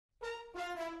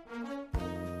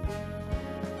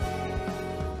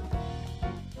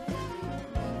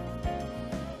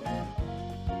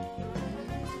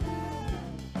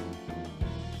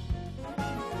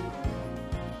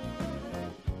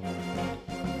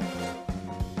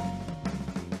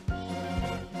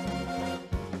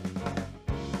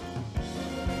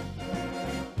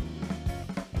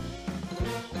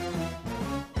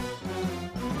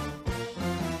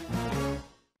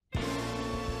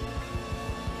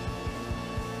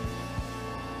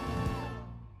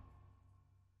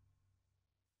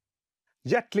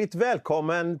Hjärtligt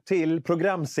välkommen till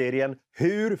programserien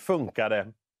Hur funkar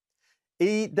det?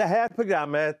 I det här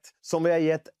programmet som vi har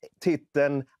gett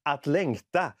titeln Att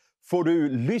längta får du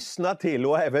lyssna till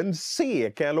och även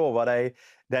se, kan jag lova dig,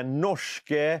 den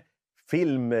norske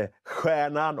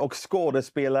filmstjärnan och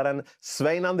skådespelaren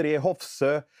Svein André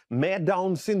Hofsö med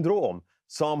Down syndrom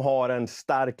som har en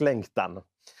stark längtan.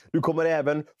 Du kommer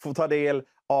även få ta del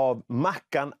av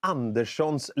Mackan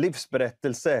Anderssons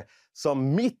livsberättelse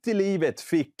som mitt i livet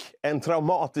fick en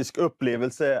traumatisk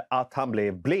upplevelse att han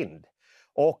blev blind.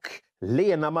 Och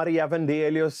Lena Maria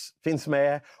Vendelius finns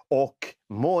med och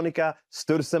Monica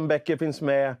Sturzenbecker finns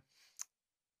med.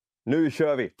 Nu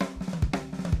kör vi!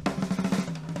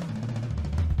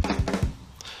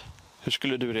 Hur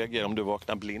skulle du reagera om du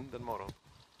vaknar blind en morgon?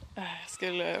 Jag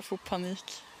skulle få panik.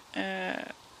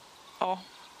 Ja.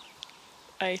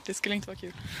 Nej, det skulle inte vara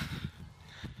kul.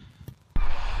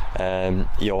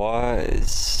 Jag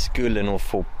skulle nog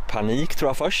få panik tror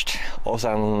jag först. Och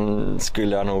sen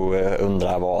skulle jag nog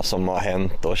undra vad som har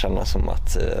hänt och känna som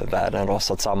att världen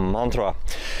rasat samman tror jag.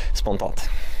 Spontant.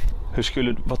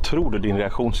 Vad tror du din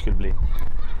reaktion skulle bli?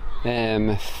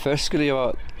 Först skulle jag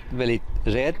vara väldigt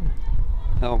rädd.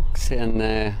 Och sen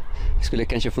skulle jag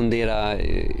kanske fundera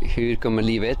hur kommer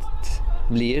livet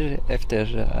blir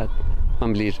efter att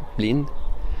man blir blind.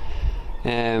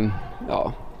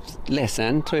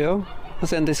 Ledsen tror jag. Och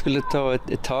sen det skulle ta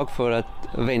ett tag för att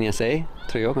vänja sig,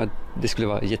 tror jag. Att det skulle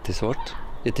vara jättesvårt,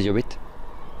 jättejobbigt.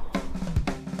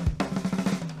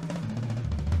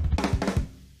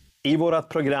 I vårt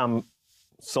program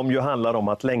som ju handlar om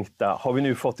att längta har vi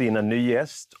nu fått in en ny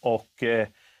gäst och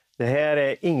det här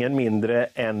är ingen mindre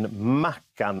än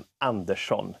Mackan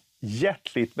Andersson.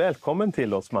 Hjärtligt välkommen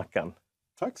till oss, Mackan.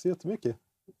 Tack så jättemycket.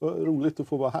 Vad roligt att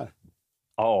få vara här.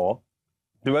 Ja,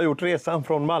 du har gjort resan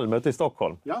från Malmö till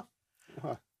Stockholm. Ja.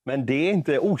 Men det är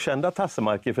inte okända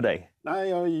tassemarker för dig? Nej,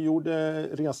 jag gjorde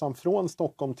resan från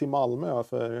Stockholm till Malmö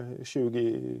för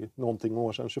 20 någonting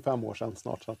år sedan, 25 år sedan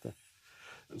snart. Så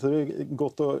det är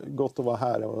gott att vara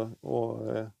här jag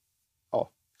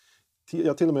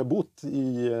har till och med bott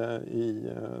i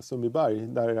Sundbyberg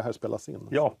där det här spelas in.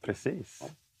 Ja, precis. Ja.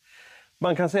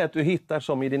 Man kan säga att du hittar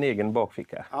som i din egen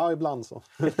bakficka. Ja, ibland så.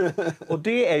 Och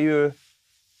det är ju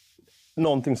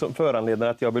någonting som föranleder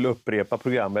att jag vill upprepa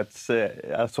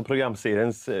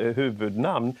programseriens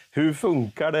huvudnamn. Hur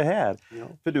funkar det här? Ja.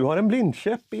 För du har en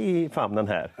blindkäpp i famnen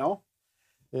här. Ja,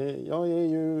 jag är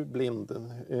ju blind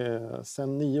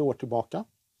sedan 9 år tillbaka.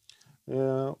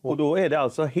 Och då är det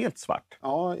alltså helt svart?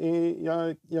 Ja,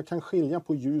 jag kan skilja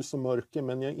på ljus och mörker,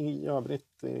 men i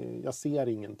övrigt jag ser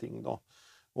ingenting då.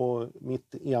 Och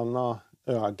mitt ena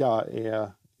öga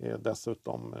är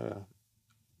dessutom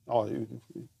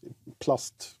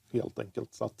plast helt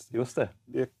enkelt. Så att just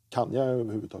det kan jag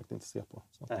överhuvudtaget inte se på.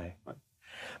 Så. Nej.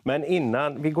 Men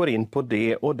innan vi går in på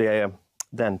det och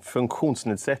den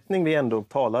funktionsnedsättning vi ändå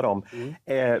talar om.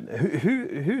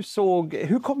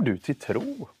 Hur kom du till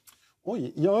tro?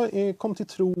 Oj, jag kom till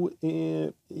tro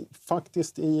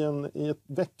faktiskt i ett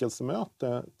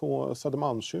väckelsemöte på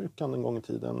Södermalmskyrkan en gång i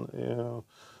tiden.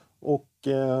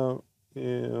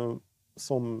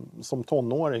 Som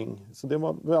tonåring. Så det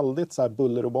var väldigt så här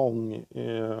buller och bång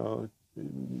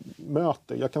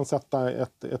möte. Jag kan sätta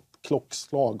ett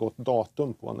klockslag och ett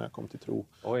datum på när jag kom till tro.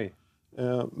 Oj.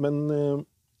 Men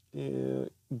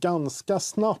ganska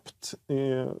snabbt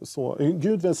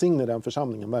Gud välsigne den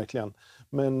församlingen verkligen.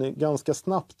 Men ganska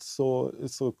snabbt så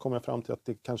kom jag fram till att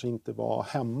det kanske inte var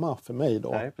hemma för mig då.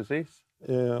 Nej, precis.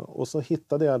 Och så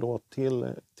hittade jag då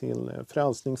till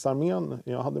Frälsningsarmén.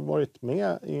 Jag hade varit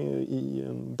med i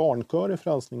en barnkör i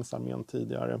Frälsningsarmén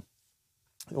tidigare.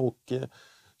 Och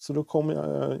så då kom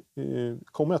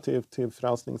jag till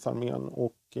Frälsningsarmén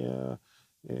och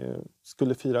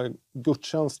skulle fira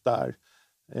gudstjänst där.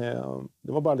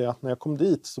 Det var bara det att när jag kom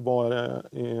dit så var det...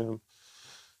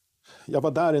 jag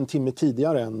var där en timme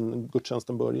tidigare än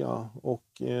gudstjänsten började.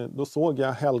 Och då såg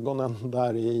jag helgonen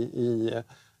där i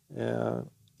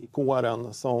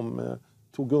kåren som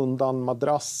tog undan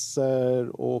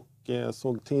madrasser och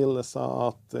såg till så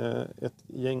att ett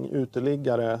gäng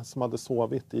uteliggare som hade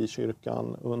sovit i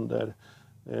kyrkan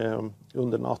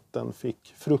under natten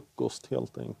fick frukost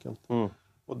helt enkelt.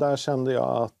 Och där kände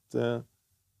jag att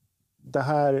det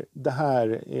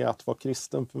här är att vara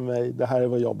kristen för mig. Det här är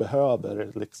vad jag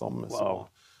behöver. Liksom. Wow.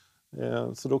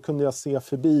 Så då kunde jag se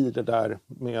förbi det där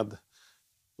med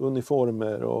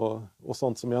uniformer och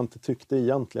sånt som jag inte tyckte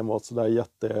egentligen var så där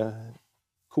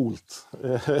jättecoolt.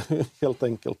 Helt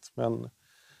enkelt.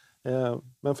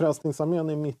 Men Frälsningsarmén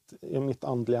är mitt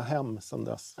andliga hem sedan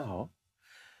dess. Ja.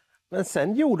 Men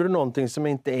sen gjorde du någonting som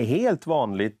inte är helt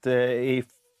vanligt i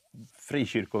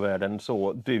frikyrkovärlden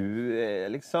så du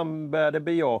liksom började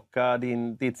bejaka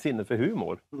ditt sinne för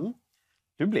humor.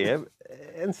 Du blev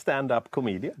en stand-up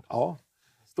comedian. Ja.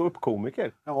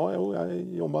 Stå-upp-komiker. Ja, jag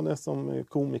jobbade som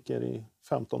komiker i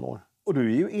 15 år. Och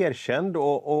du är ju erkänd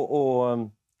och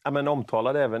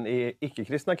omtalad även i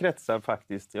icke-kristna kretsar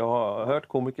faktiskt. Jag har hört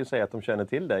komiker säga att de känner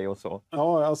till dig och så.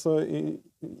 Ja, alltså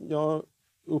jag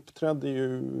uppträdde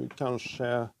ju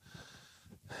kanske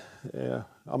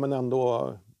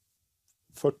ändå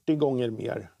 40 gånger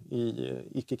mer i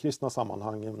icke-kristna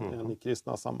sammanhang än i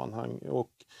kristna sammanhang.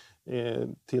 Och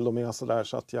till och med sådär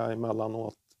så att jag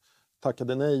emellanåt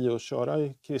tackade nej att köra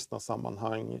i kristna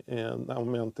sammanhang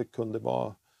om jag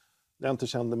inte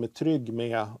kände mig trygg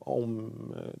med om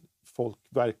folk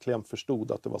verkligen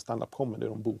förstod att det var stand-up comedy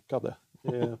de bokade.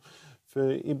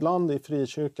 För ibland i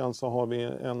frikyrkan så har vi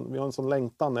en sån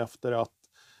längtan efter att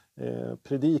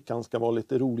predikan ska vara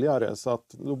lite roligare, så att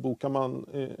då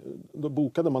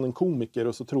bokade man en komiker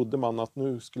och så trodde man att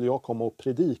nu skulle jag komma och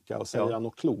predika och säga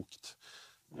något klokt.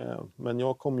 Men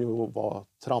jag kom ju att vara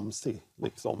tramsig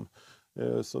liksom.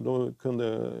 Så då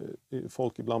kunde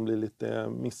folk ibland bli lite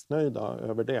missnöjda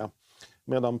över det.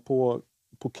 Medan på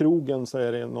krogen så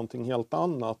är det någonting helt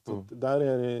annat. Där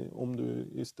är det, om du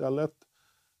istället,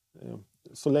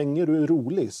 så länge du är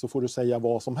rolig så får du säga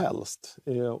vad som helst.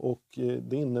 Och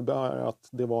det innebär att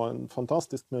det var en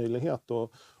fantastisk möjlighet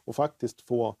att faktiskt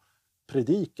få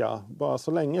predika. Bara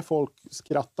så länge folk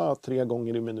skrattar 3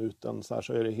 gånger i minuten så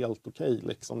är det helt okej.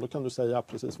 Liksom. Då kan du säga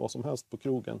precis vad som helst på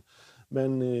krogen.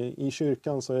 Men i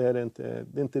kyrkan så är det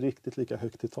är inte riktigt lika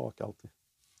högt i tak alltid.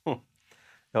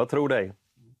 Jag tror dig.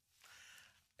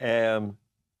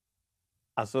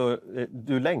 Alltså,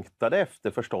 du längtade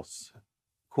efter förstås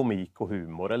komik och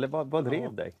humor, eller vad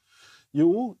drev dig?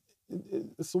 Jo,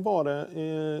 så var det.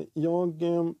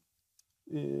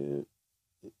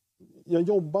 Jag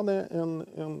jobbade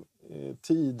en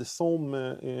tid som,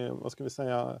 vad ska vi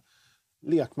säga,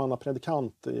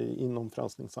 lekmannapredikant inom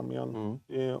Frälsningsarmén.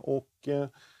 Och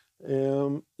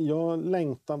jag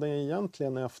längtade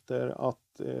egentligen efter att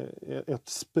ett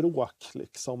språk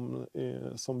liksom,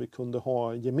 som vi kunde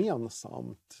ha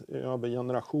gemensamt över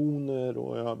generationer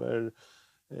och över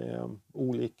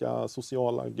olika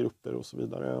sociala grupper och så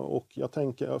vidare. Och jag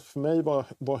tänker, för mig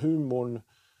var humorn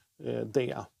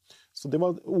det. Så det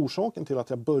var orsaken till att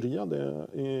jag började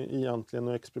egentligen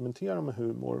att experimentera med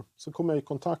humor. Så kom jag i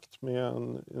kontakt med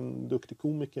en duktig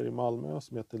komiker i Malmö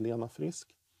som heter Lena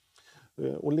Frisk.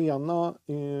 Och Lena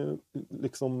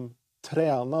liksom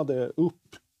tränade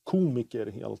upp komiker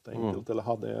helt enkelt. Eller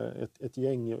hade ett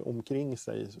gäng omkring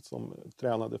sig som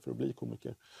tränade för att bli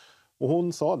komiker. Och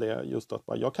hon sa det just att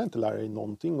jag kan inte lära dig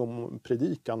någonting om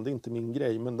predikan, det är inte min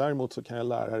grej. Men däremot så kan jag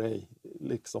lära dig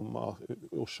liksom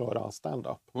att köra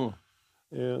stand-up.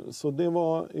 Så det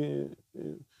var...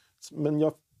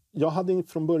 Men jag hade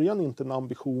från början inte en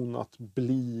ambition att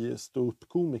bli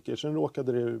stå-upp-komiker. Sen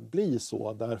råkade det bli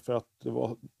så därför att det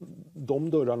var de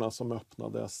dörrarna som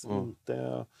öppnades.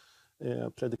 Inte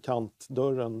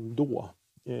predikantdörren då.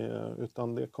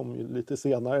 Utan det kom ju lite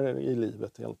senare i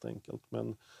livet helt enkelt.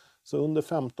 Men så under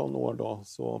 15 år då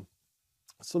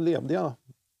så levde jag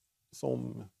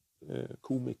som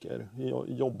komiker. Jag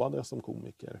jobbade som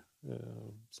komiker.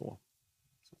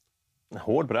 En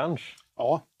hård bransch.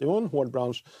 Ja, det var en hård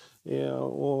bransch.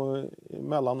 Och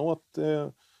emellanåt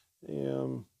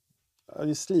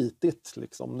det slitigt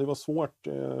liksom. Det var svårt.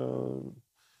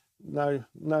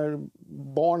 När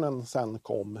barnen sen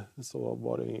kom så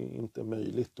var det inte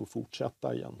möjligt att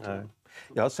fortsätta egentligen. Nej.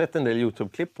 Jag har sett en del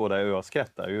YouTube-klipp på det och jag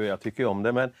skrattar ju, jag tycker om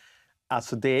det, men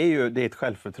alltså det är ett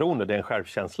självförtroende, det är en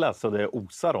självkänsla så det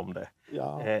osar om det.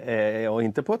 Ja. Och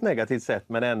inte på ett negativt sätt,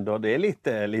 men ändå det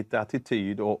är lite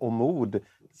attityd och mod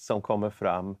som kommer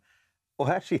fram. Och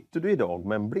här sitter du idag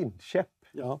med en blindkäpp.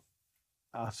 Ja.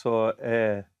 Alltså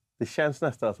det känns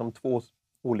nästan som 2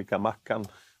 olika Mackan.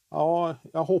 Ja,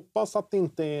 jag hoppas att det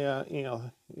inte är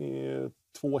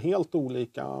 2 helt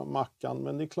olika Mackan.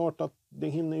 Men det är klart att det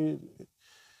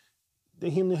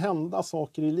hinner jag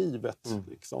saker i livet.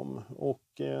 Liksom.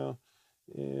 Och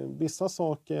vissa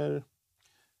saker...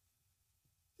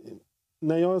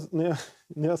 När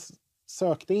jag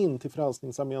sökte in till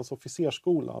Frälsningsarméns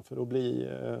officersskola för att bli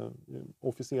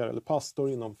officer eller pastor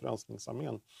inom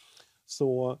Frälsningsarmén.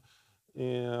 Så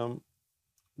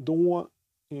då...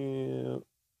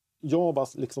 jag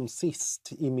var liksom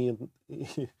sist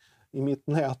i mitt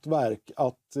nätverk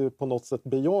att på något sätt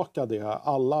bejaka det.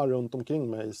 Alla runt omkring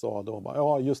mig sa då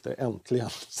ja just det, äntligen.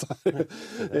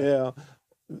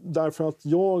 Därför att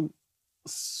jag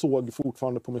såg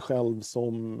fortfarande på mig själv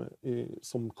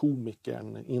som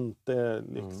komikern. Inte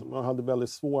liksom, jag hade väldigt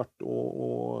svårt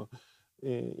att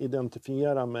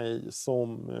identifiera mig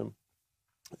som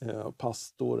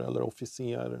pastor eller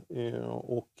officer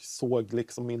och såg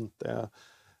liksom inte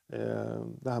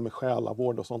det här med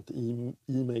själavård och sånt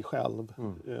i mig själv.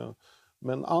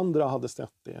 Men andra hade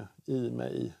sett det i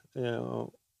mig.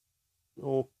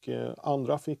 Och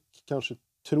andra fick kanske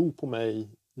tro på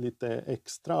mig lite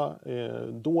extra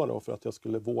då för att jag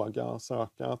skulle våga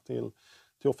söka till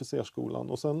officersskolan.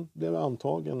 Och sen blev jag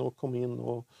antagen och kom in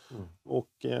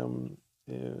och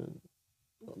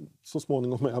så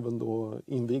småningom även då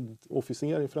invigd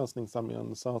officer i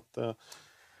Frälsningsarmén. Så att,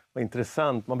 vad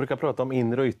intressant. Man brukar prata om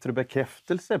inre och yttre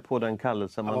bekräftelse på den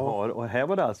kallelse man har. Och här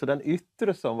var det alltså den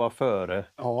yttre som var före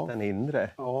den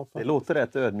inre. Ja, det låter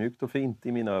rätt ödmjukt och fint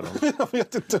i mina öron. Jag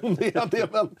vet inte om det är det,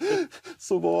 men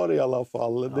så var det i alla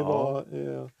fall. Det var,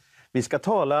 Vi ska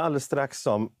tala alldeles strax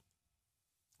om,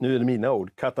 nu är det mina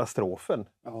ord, katastrofen.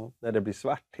 När det blir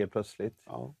svart helt plötsligt.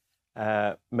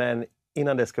 Men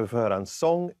innan det ska vi få höra en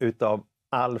sång utav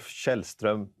Alf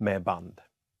Källström med band.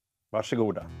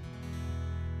 Varsågoda.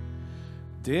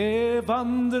 Det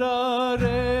vandrar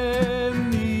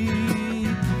en i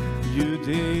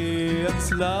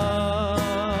Judeens land.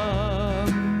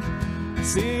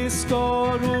 Se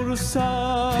skaror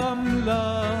samlas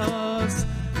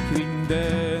kring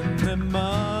denne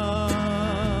man.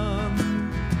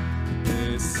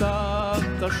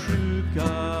 Besatta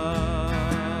sjuka,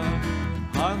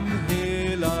 han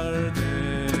helar dem.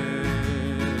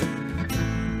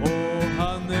 Och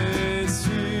han är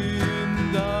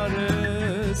syndares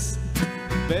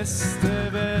bäste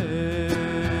vän.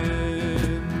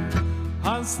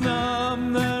 Hans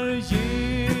namn är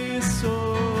Jesus,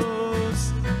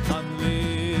 han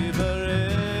lever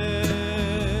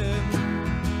än.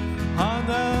 Han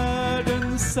är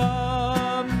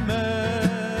densamme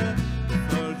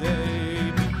för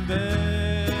dig, min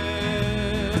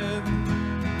vän.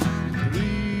 Han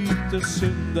bryter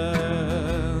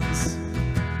syndens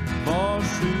var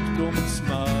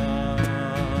sjukdomsmakt.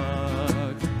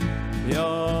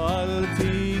 Ja,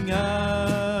 allting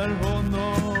är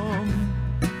honom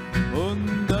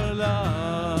underlagt.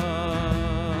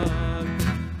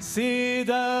 Se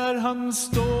där han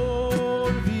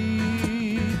står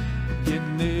vid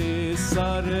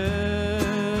Genesaret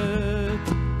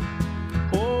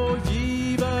och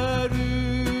giver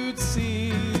ut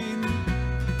sin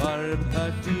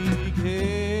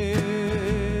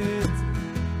barmhärtighet.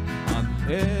 Han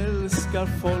älskar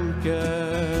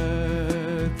folket,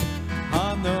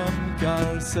 han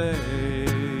ömkar sig,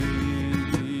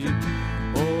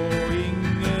 och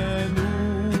ingen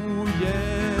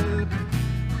ohjälp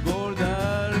går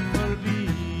där förbi.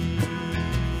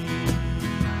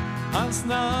 Hans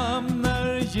namn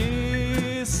är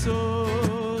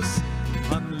Jesus,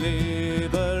 han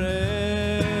lever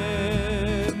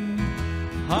än.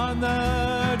 Han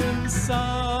är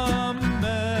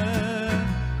densamme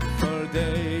för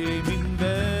dig, min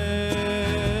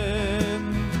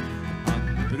vän. Han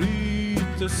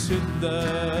bryter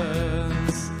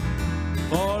syndens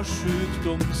var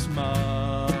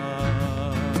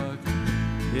sjukdomsmakt.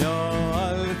 Ja,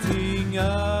 allting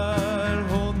är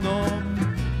honom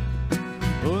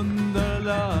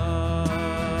underlagt.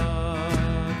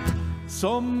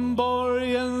 Som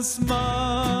borgens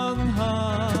man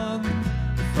han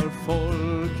för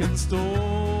folken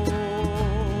står.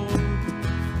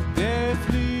 Det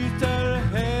flyter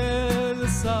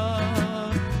hälsa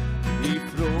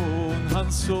ifrån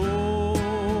hans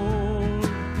sår.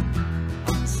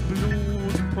 Hans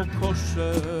blod på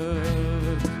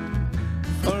korset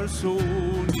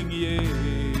försoning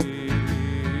ger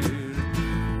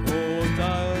åt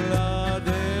alla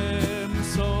dem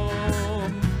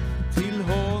som till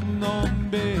honom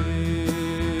ber.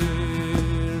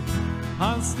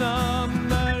 Hans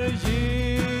namn är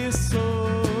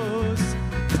Jesus,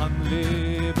 han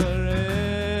lever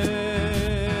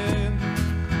än.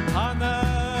 Han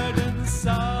är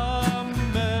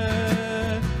densamme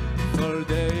för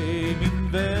dig,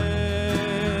 min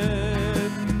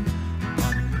vän.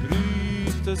 Han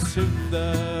bryter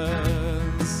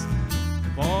syndens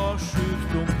var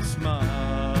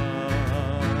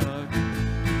sjukdomsmakt.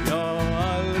 Ja,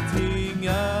 allting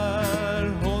är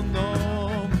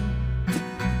honom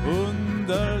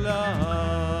underlagt.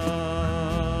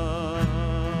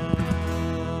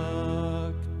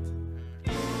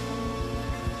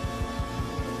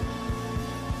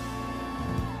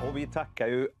 Och vi tackar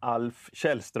ju Alf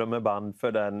Källström med band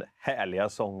för den härliga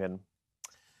sången.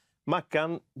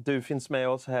 Mackan, du finns med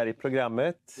oss här i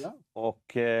programmet. Ja. Och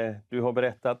du har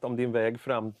berättat om din väg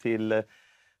fram till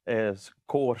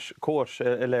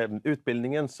eller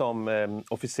utbildningen som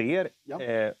officer. Ja.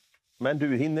 Men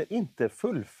du hinner inte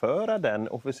fullföra den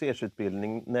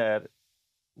officersutbildning när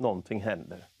någonting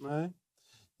händer. Nej.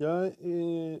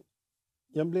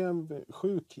 Jag blev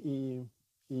sjuk i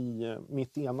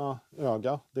mitt ena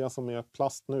öga, det som är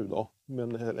plast nu då.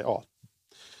 Men, eller, ja,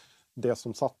 det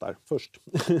som satt där först.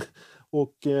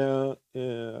 Och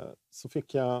så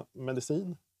fick jag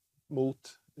medicin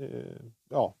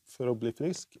för att bli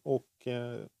frisk, och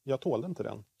jag tålde inte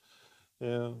den.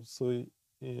 Så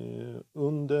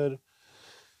under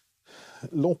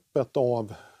loppet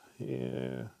av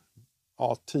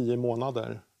 10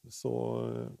 månader så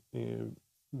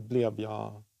blev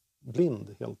jag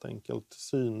blind helt enkelt.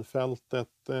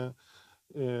 Synfältet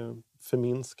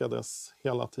förminskades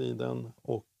hela tiden,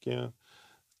 och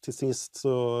till sist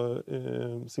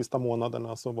sista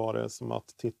månaderna så var det som att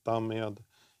titta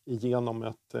igenom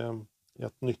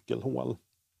ett nyckelhål.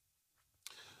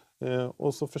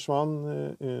 Och så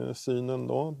försvann synen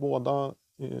då. Båda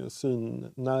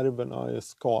synnerverna är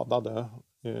skadade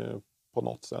på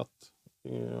något sätt.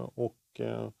 Och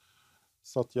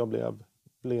så att jag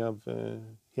blev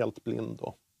helt blind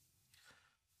då.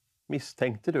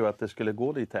 Misstänkte du att det skulle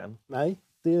gå dit än? Nej,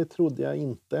 det trodde jag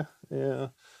inte.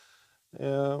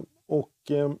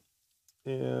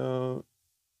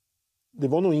 Det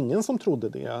var nog ingen som trodde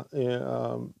det.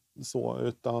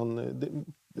 Utan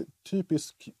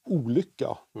typisk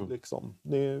olycka. Liksom.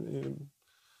 Det är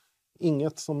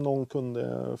inget som någon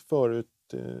kunde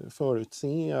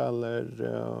förutse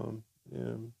eller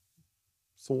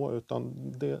så,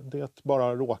 utan det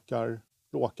bara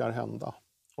råkar hända.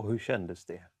 Och hur kändes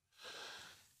det?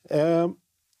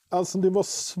 Alltså det var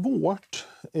svårt.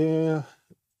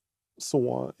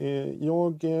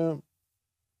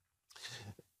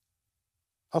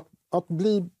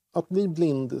 Att bli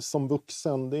blind som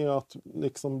vuxen, det är att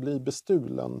liksom bli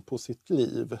bestulen på sitt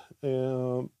liv.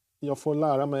 Jag får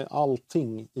lära mig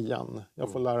allting igen.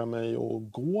 Jag får lära mig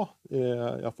att gå.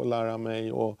 Jag får lära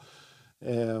mig att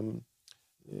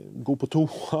gå på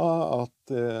toa,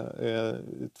 att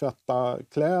tvätta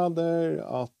kläder,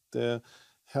 att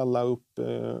hälla upp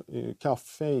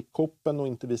kaffe i koppen och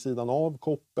inte vid sidan av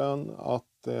koppen.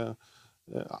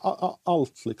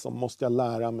 Allt liksom måste jag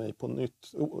lära mig på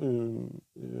nytt.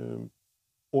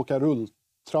 Åka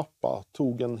rulltrappa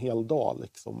tog en hel dag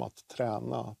liksom, att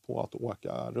träna på att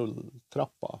åka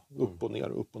rulltrappa. Upp och ner,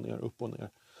 upp och ner, upp och ner.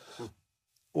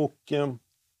 Och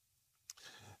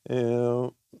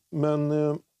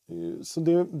så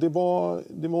det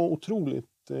var otroligt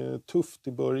tufft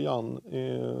i början.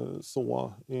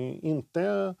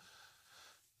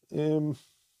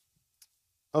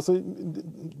 Alltså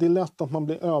det är lätt att man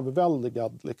blir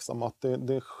överväldigad liksom, att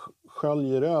det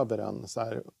sköljer över en så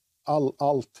här,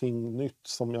 allting nytt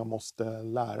som jag måste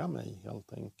lära mig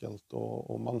helt enkelt,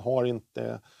 och man har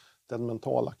inte den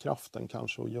mentala kraften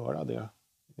kanske att göra det.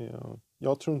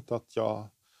 Jag tror inte jag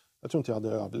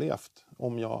hade överlevt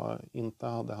om jag inte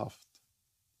hade haft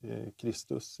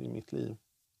Kristus i mitt liv.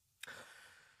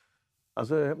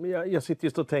 Alltså, jag sitter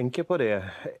just och tänker på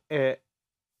det.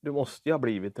 Du måste ju ha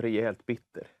blivit rejält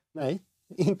bitter. Nej,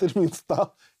 inte det minsta.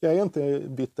 Jag är inte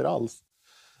bitter alls.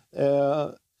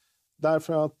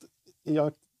 Därför att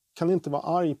jag kan inte vara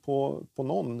arg på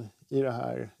någon i det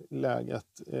här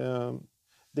läget.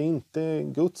 Det är inte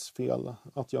Guds fel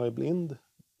att jag är blind.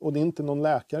 Och det är inte någon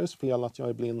läkares fel att jag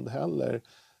är blind heller.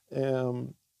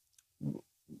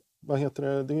 Vad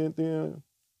heter det?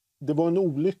 Det var en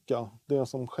olycka, det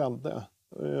som skedde.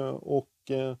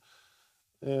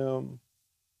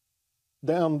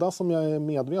 Det enda som jag är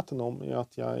medveten om är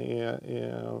att jag är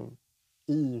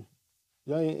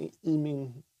i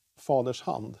min faders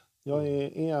hand. Jag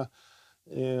är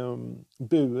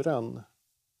buren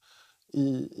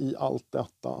i allt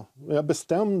detta. Jag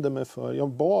bestämde mig jag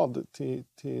bad till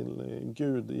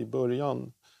Gud i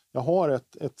början. Jag har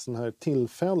ett sån här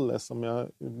tillfälle som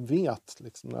jag vet,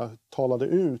 liksom, när jag talade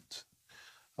ut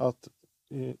att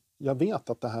jag vet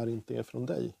att det här inte är från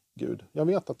dig, Gud. Jag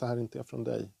vet att det här inte är från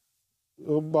dig.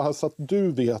 Och bara så att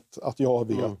du vet att jag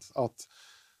vet att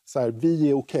så här, vi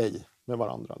är okej med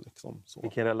varandra. Liksom, så.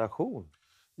 Vilken relation.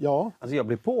 Ja. Alltså jag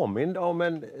blir påmind om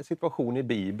en situation i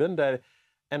Bibeln där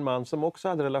en man som också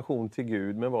hade relation till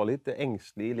Gud men var lite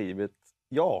ängslig i livet,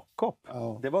 Jakob.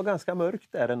 Ja. Det var ganska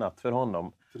mörkt där en natt för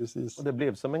honom. Precis. Och det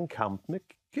blev som en kamp med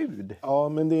Gud. Ja,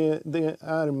 men det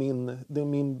är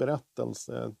min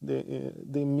berättelse.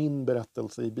 Det är min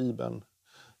berättelse i Bibeln.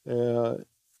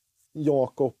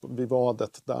 Jakob vid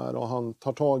vadet där och han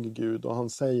tar tag i Gud och han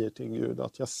säger till Gud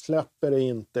att jag släpper dig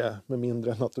inte med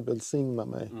mindre än att du välsignar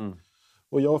mig. Mm.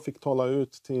 Och jag fick tala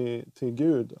ut till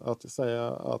Gud att säga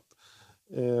att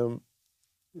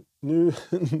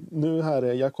nu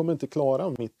Herre, jag kommer inte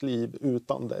klara mitt liv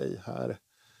utan dig här.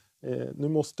 Nu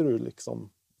måste du liksom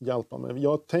hjälpa mig.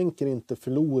 Jag tänker inte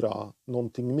förlora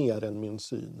någonting mer än min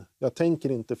syn. Jag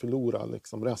tänker inte förlora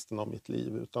liksom resten av mitt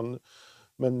liv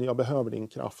men jag behöver din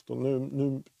kraft och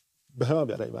nu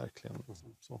behöver jag dig verkligen.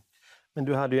 Så. Men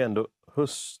du hade ju ändå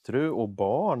hustru och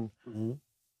barn. Mm.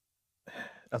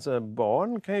 Alltså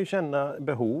barn kan ju känna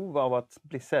behov av att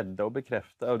bli sedda och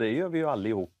bekräfta och det gör vi ju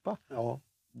allihopa. Ja.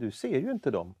 Du ser ju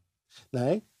inte dem.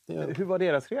 Nej. Hur var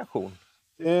deras reaktion?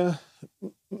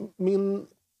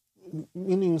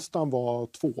 Min yngsta var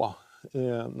 2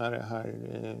 när det här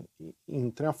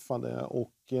inträffade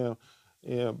och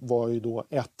var ju då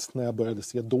 1 när jag började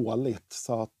se dåligt.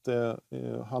 Så att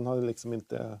han hade liksom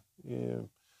inte,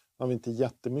 han hade inte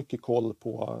jättemycket koll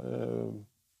på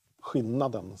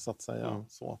skillnaden så att säga. Mm.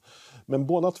 Så. Men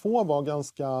båda 2 var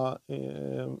ganska...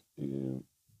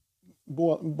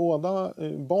 Båda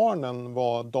barnen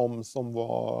var de som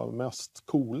var mest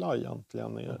coola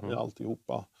egentligen i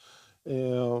alltihopa.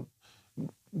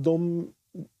 De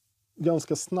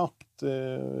ganska snabbt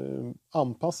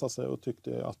anpassade sig och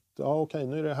tyckte att okej,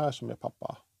 nu är det här som är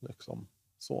pappa. Liksom.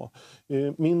 Så.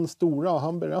 Min stora,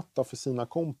 han berättar för sina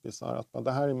kompisar att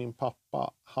det här är min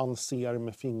pappa, han ser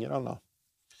med fingrarna.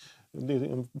 Det är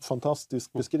en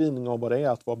fantastisk beskrivning av vad det är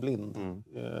att vara blind.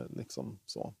 Liksom,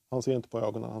 så. Han ser inte på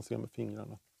ögonen, han ser med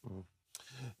fingrarna.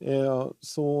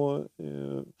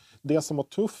 Det som var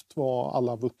tufft var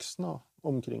alla vuxna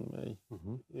omkring mig.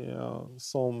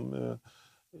 Som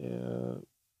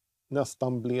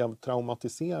nästan blev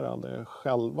traumatiserade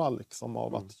själva liksom,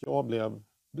 av att jag blev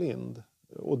blind.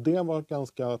 Och det var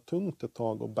ganska tungt ett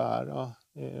tag att bära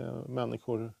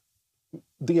människor,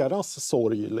 deras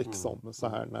sorg liksom, så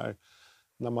här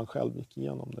när man själv gick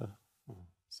igenom det.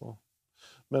 Så.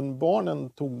 Men barnen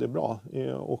tog det bra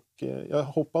och jag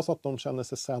hoppas att de känner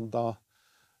sig sedda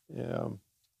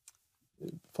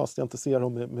fast jag inte ser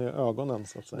dem med ögonen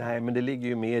så att säga. Nej, men det ligger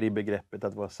ju mer i begreppet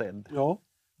att vara sedd. Ja.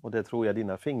 Och det tror jag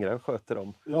dina fingrar sköter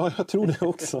om. Ja, jag tror det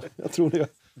också. Jag tror det.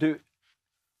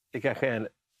 Det kanske är en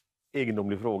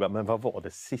egendomlig fråga, men vad var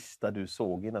det sista du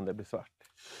såg innan det blev svart?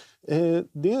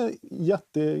 Det är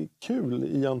jättekul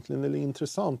egentligen, eller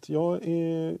intressant.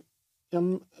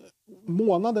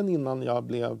 Månaden innan jag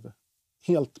blev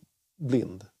helt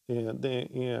blind,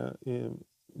 det är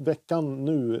veckan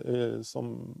nu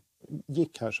som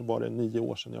gick här så var det 9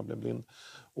 år sedan jag blev blind.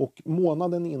 Och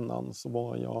månaden innan så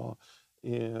var jag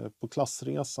på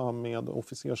klassresa med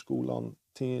officersskolan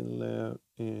till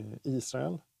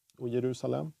Israel och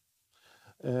Jerusalem.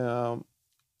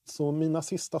 Så mina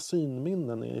sista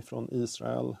synminnen är från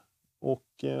Israel.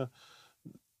 Och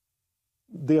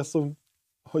det som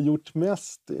har gjort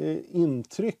mest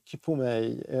intryck på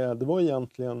mig, det var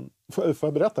egentligen... Får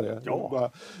jag berätta det?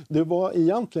 Ja.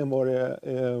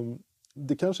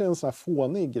 Det kanske är en sån här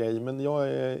fånig grej, men jag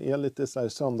är lite så här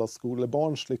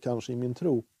söndagsskolebarnslig kanske i min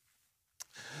tro.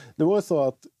 Det var så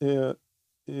att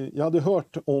jag hade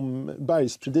hört om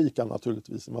bergspredikan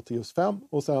naturligtvis i Matteus 5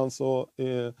 och sen så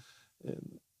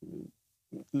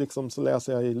liksom så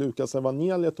läser jag i Lukas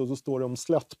evangeliet och så står det om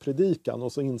slättpredikan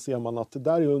och så inser man att det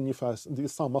där är ungefär det är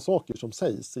samma saker som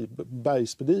sägs i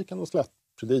bergspredikan och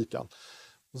slättpredikan.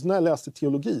 Och så när jag läste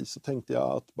teologi så tänkte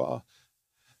jag att bara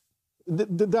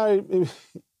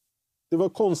det var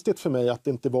konstigt för mig att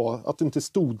det inte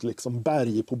stod liksom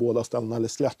berg på båda ställena eller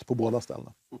slätt på båda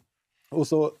ställena. Och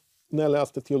så när jag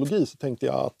läste teologi så tänkte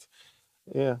jag att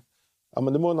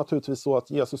men det var naturligtvis så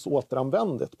att Jesus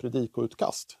återanvände ett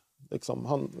predikoutkast. Liksom,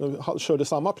 han körde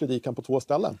samma predikan på 2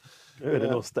 ställen. Är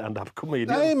det någon stand-up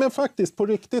comedian? Nej, men faktiskt på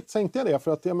riktigt tänkte jag det.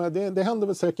 För att det händer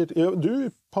väl säkert. Du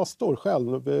är pastor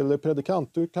själv, eller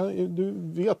predikant. Du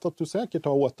vet att du säkert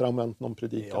har återanvänt någon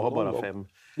predikan. Jag har bara 5.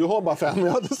 Du har bara 5,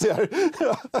 ja du ser.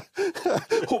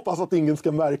 Hoppas att ingen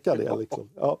ska märka det. Liksom.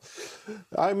 Ja.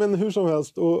 Nej, men hur som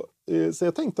helst. Så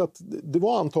jag tänkte att det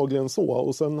var antagligen så.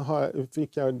 Och sen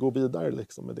fick jag gå vidare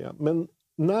liksom med det. Men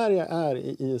när jag är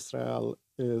i Israel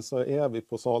så är vi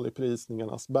på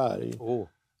saligprisningarnas berg.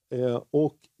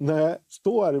 Och när jag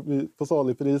står på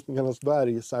saligprisningarnas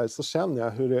berg så känner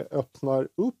jag hur det öppnar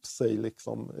upp sig.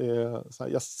 Liksom.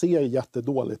 Jag ser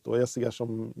jättedåligt och jag ser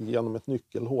som genom ett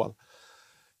nyckelhål.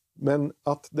 Men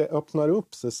att det öppnar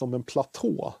upp sig som en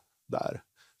platå där.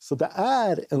 Så det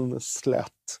är en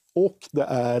slätt och det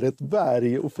är ett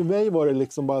berg. Och för mig var det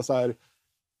liksom bara så här: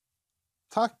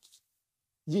 tack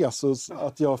Jesus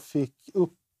att jag fick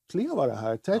uppleva det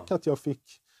här. Tack att jag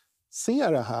fick se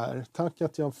det här. Tack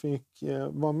att jag fick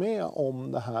vara med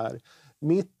om det här.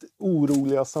 Mitt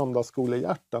oroliga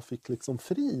söndagsskolehjärta fick liksom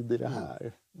frid i det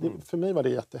här. För mig var det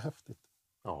jättehäftigt.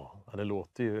 Ja, det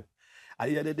låter ju...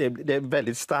 Det är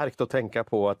väldigt starkt att tänka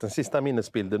på att den sista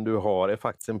minnesbilden du har är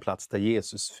faktiskt en plats där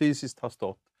Jesus fysiskt har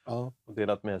stått och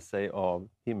delat med sig av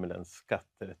himmelens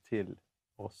skatter till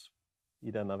oss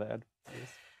i denna värld.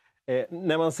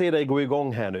 När man ser dig gå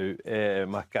igång här nu,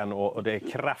 Mackan, och det är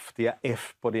kraftiga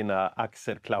F på dina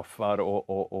axelklaffar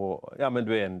och ja, men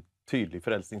du är en tydlig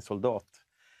frälsningssoldat.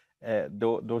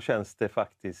 Då känns det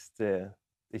faktiskt,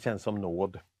 det känns som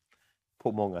nåd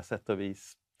på många sätt och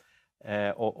vis.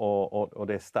 Och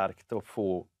det är starkt att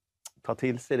få ta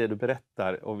till sig det du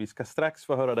berättar. Och vi ska strax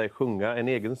få höra dig sjunga en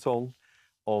egen sång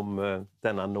om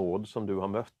denna nåd som du har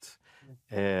mött.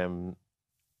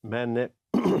 Men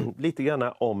lite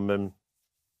grann om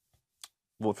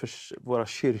våra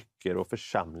kyrkor och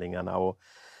församlingarna. Och,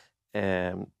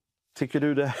 tycker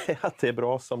du att det är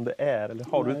bra som det är? Eller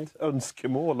har du ett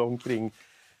önskemål omkring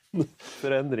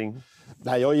förändring?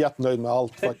 Nej, jag är jättenöjd med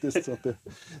allt faktiskt. Så att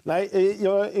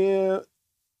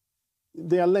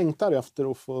det jag längtar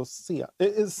efter att få se.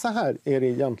 Så här är det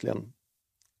egentligen.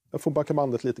 Jag får backa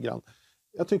bandet lite grann.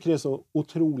 Jag tycker det är så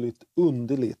otroligt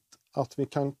underligt att vi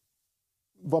kan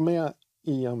vara med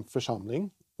i en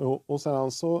församling och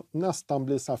sen så nästan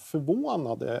blir så här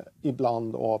förvånade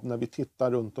ibland av när vi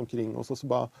tittar runt omkring oss och så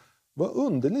bara, vad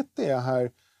underligt det är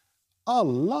här.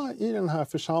 Alla i den här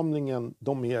församlingen,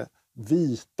 de är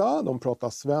vita, de pratar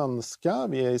svenska,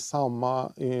 vi är i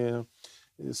samma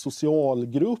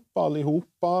socialgrupp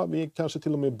allihopa, vi kanske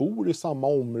till och med bor i samma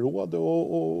område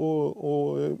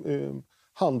och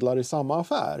handlar i samma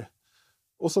affär.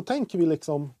 Och så tänker vi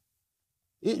liksom,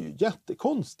 det är ju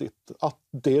jättekonstigt att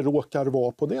det råkar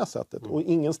vara på det sättet. Och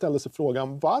ingen ställer sig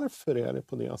frågan, varför är det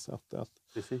på det sättet?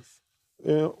 Precis.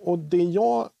 Och det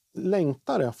jag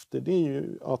längtar efter, det är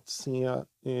ju att se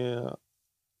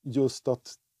just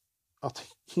att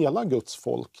hela Guds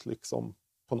folk liksom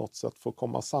på något sätt får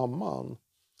komma samman.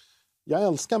 Jag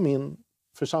älskar min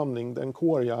församling, den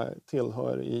kår jag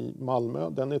tillhör i Malmö.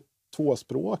 Den är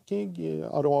tvåspråkig,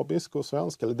 arabisk och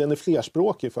svenska. Eller den är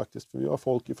flerspråkig faktiskt, för vi har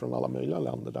folk från alla möjliga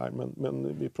länder där.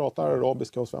 Men vi pratar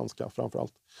arabiska och svenska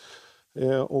framförallt.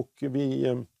 Och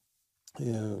vi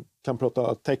kan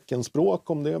prata teckenspråk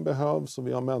om det behövs. Och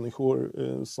vi har människor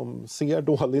som ser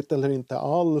dåligt eller inte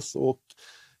alls. Och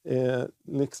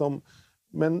liksom,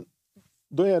 men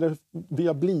då är det, vi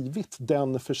har blivit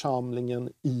den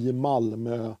församlingen i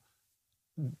Malmö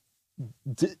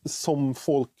som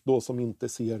folk då som inte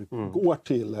ser går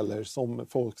till, eller som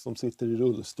folk som sitter i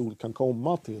rullstol kan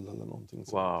komma till eller någonting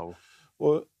sånt. Wow.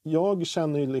 Och jag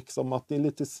känner ju liksom att det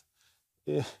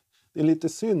är lite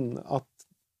synd att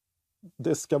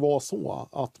det ska vara så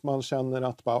att man känner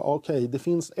att okej, det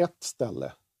finns ett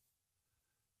ställe.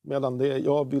 Medan det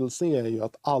jag vill se är ju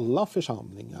att alla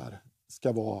församlingar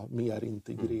ska vara mer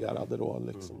integrerade då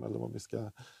liksom, eller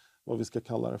vad vi ska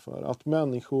kalla det för. Att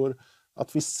människor,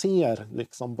 att vi ser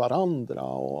liksom varandra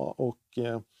och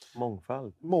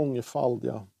mångfald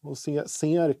ja. Och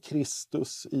ser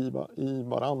Kristus i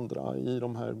varandra, i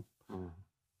de här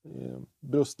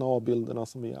brustna avbilderna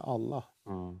som vi är alla.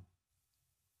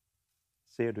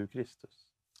 Ser du Kristus?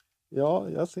 Ja,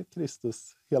 jag ser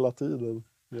Kristus hela tiden.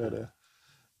 Gör det.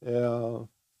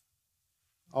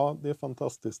 Ja, det är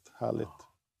fantastiskt härligt.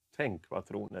 Tänk vad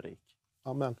tron är rik.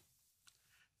 Amen.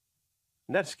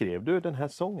 När skrev du den här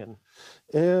sången?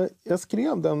 Jag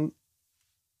skrev den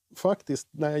faktiskt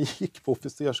när jag gick på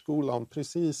officersskolan,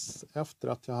 precis efter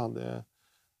att jag hade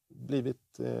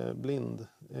blivit blind.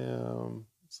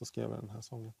 Så skrev jag den här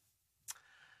sången.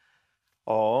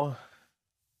 Ja,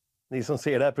 ni som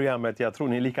ser det här programmet, jag tror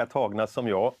ni är lika tagna som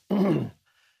jag.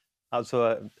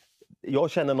 Alltså,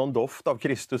 jag känner någon doft av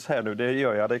Kristus här nu, det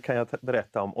gör jag, det kan jag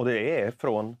berätta om. Och det är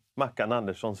från Mackan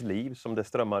Anderssons liv som det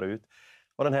strömmar ut.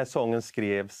 Och den här sången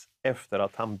skrevs efter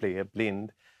att han blev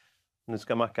blind. Nu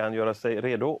ska Mackan göra sig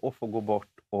redo och få gå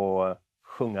bort och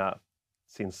sjunga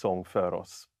sin sång för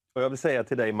oss. Och jag vill säga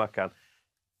till dig, Mackan,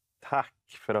 tack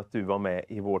för att du var med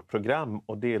i vårt program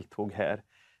och deltog här.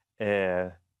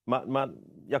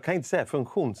 Jag kan inte säga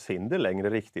funktionshinder längre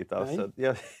riktigt. Alltså,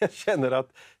 jag känner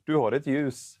att du har ett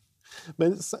ljus.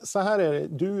 Men så här är det,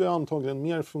 du är antagligen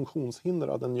mer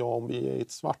funktionshindrad än jag om vi är i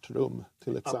ett svart rum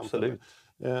till exempel. Absolut.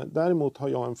 Däremot har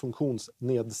jag en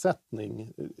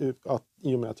funktionsnedsättning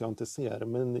i och med att jag inte ser,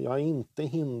 men jag är inte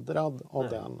hindrad av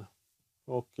den.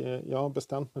 Och jag har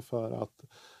bestämt mig för att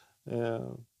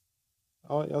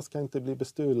jag ska inte bli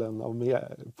bestulen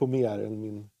på mer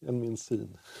än min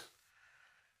syn.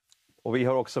 Och vi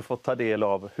har också fått ta del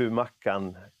av hur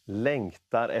Mackan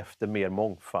längtar efter mer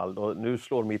mångfald. Och nu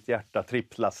slår mitt hjärta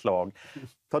trippla slag.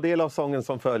 Ta del av sången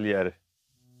som följer.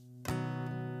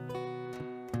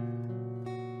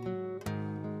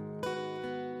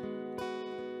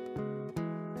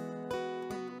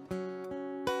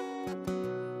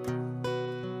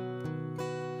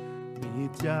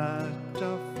 Mitt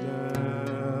hjärta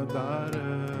flödar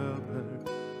över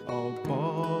av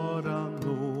bara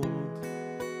nåd,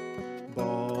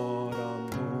 bara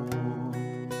nåd.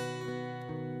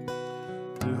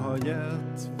 Du har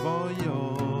gett vad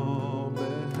jag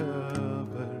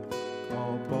behöver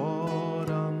av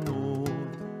bara nåd,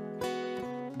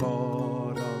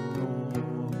 bara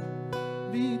nåd.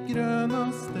 Vid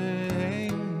grönaste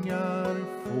ängar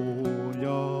får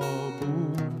jag bo.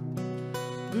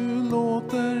 Du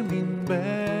låter min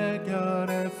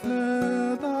bägare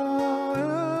flöda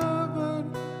över.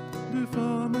 Du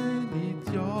för mig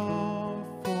dit jag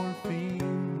får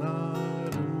finna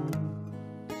ro.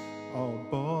 Av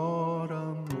bara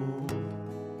nåd,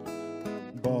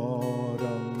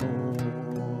 bara nåd.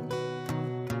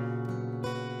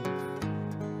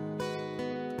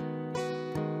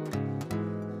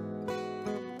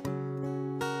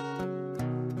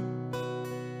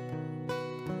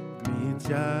 Mitt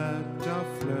hjärta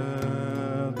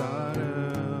flödar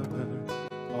över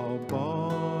av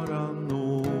bara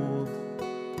nåd,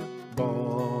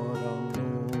 bara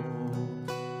nåd.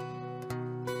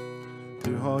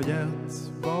 Du har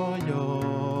gett vad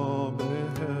jag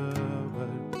behöver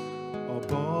av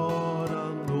bara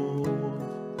nåd,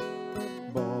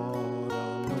 bara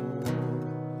nåd.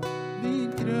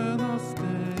 Vid grönaste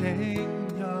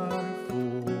ängar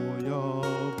får jag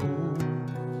bo.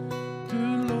 Du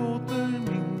låter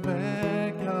min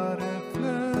bägare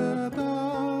flöda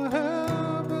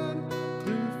över.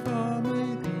 Du för mig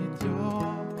dit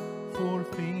jag får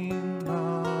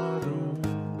finna ro.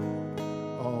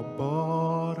 Av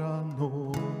bara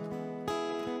nåd,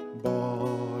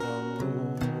 bara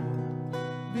nåd.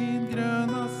 Vid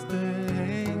grönaste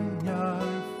ängar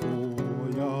får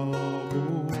jag bo.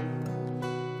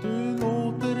 Du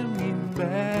låter min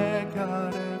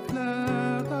bägare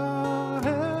flöda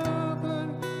över.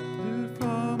 Du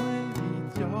för mig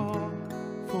dit jag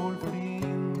får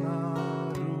finna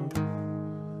ro.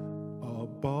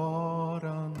 Av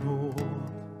bara nåd,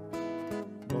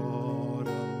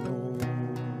 bara nåd.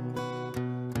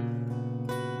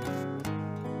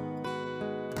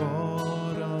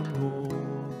 Bara nåd,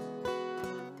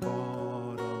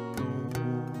 bara nåd.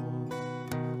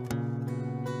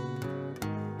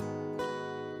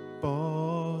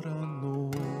 Bara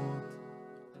nåd,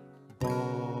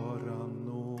 bara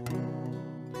nåd.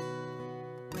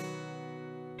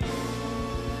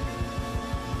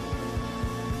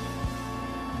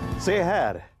 Se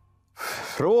här,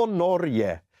 från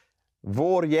Norge,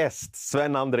 vår gäst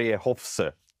Sven-André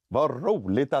Hofse. Vad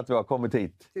roligt att du har kommit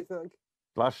hit. Tusen tack.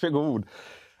 Varsågod.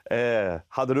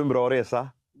 Hade du en bra resa?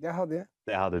 Det hade jag.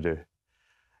 Det hade du.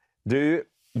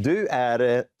 Du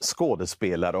är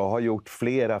skådespelare och har gjort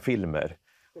flera filmer.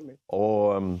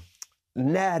 Och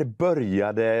när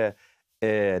började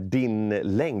din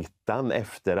längtan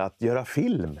efter att göra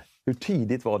film? Hur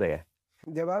tidigt var det?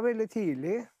 Det var väldigt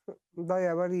tidigt, då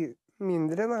jag var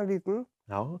mindre när jag var liten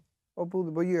Ja. och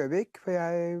bodde på Gjøvik, för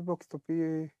jag växte upp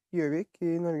i Gjøvik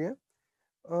i Norge.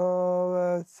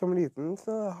 Och som liten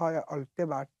så har jag alltid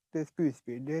varit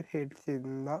skuespiller helt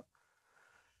siden da.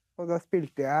 Och då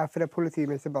spelade jag för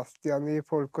politiet Sebastian i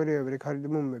Folk och rövare i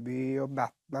Kardemommeby och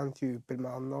Batman,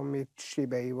 Superman och Mitch i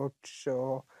Baywatch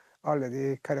och alla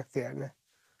de karaktärerna.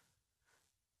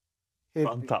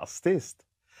 Fantastiskt.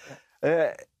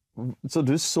 Så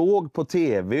du såg på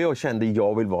tv och kände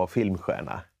jag vill vara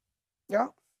filmstjärna?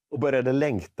 Ja. Och började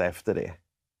längta efter det?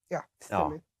 Ja,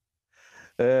 stämmer.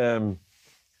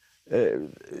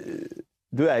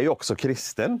 Du är ju också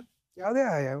kristen. Ja, det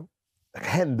är jag.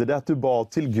 Hände det att du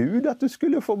bad till Gud att du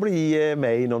skulle få bli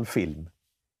med i någon film?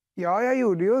 Ja, jag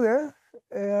gjorde ju det.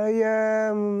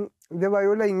 Det var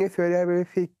ju länge för jag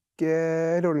fick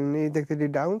rollen i Dr.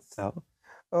 Downs. Ja.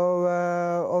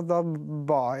 Och då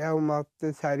bad jag om att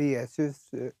Herre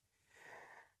Jesus,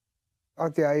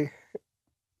 att jag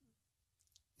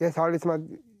sa liksom att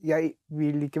jag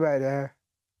vill inte vara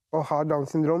och ha Downs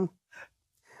syndrom.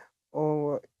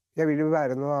 Och jag ville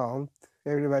vara något annat.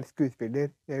 Jag ville vara skådespelare.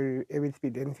 Jag vill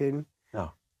spela en film.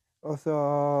 Ja. Och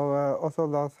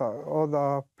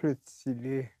då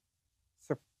plötsligt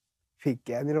så fick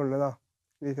jag en roll då.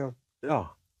 Liksom.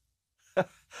 Ja.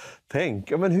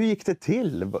 Tänk, men hur gick det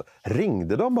till?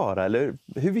 Ringde de bara eller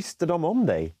hur visste de om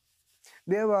dig?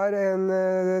 Det var en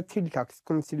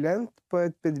tiltakskonsulent på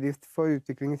et bedrift for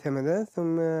utviklingshemmede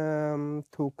som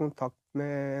tok kontakt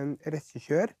med en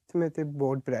regissør som heter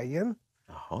Bård Breien.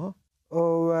 Jaha.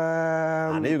 Og,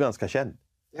 Han är ju ganska känd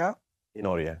ja, i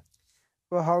Norge.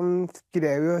 og han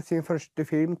skrev jo sin første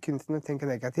film, 'Kunsten å tenke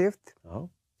negativt'. Ja.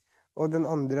 Og den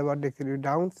andre var Dexter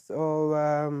Downs. Og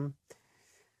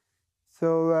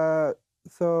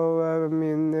så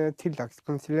min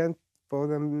tiltakskonsulent på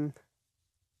den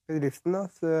bedriften da,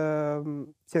 så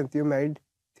sendte jo mail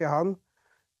til han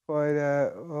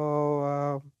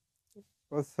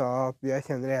og sa at jeg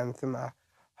kjenner en som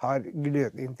har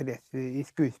glødende interesse i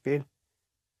skuespill.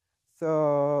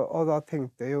 Og da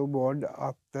tenkte jo Bård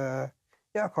at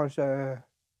ja, kanskje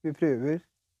vi prøver.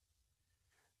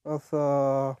 Og så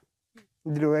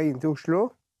dro jeg inn til Oslo,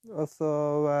 og så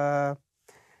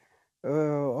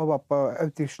og var på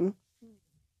audition.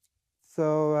 Så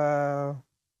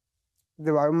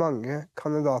det var jo mange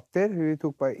kandidater. Vi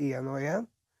tok bare én og én.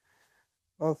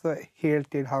 Og så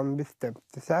helt til han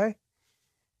bestemte seg.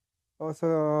 Og så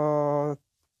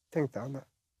tenkte han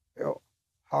jo,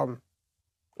 han.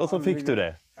 Och så fick du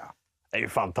det. Ja. Det är ju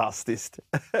fantastiskt.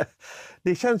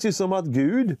 Det känns ju som att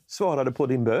Gud svarade på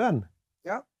din bön.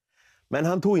 Ja. Men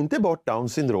han tog inte bort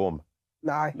Downs syndrom.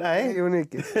 Nei, Nej. det gjorde han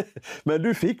ikke. Men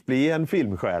du fick bli en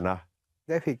filmstjärna.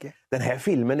 Det fikk jeg. Den här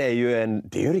filmen är ju en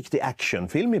riktig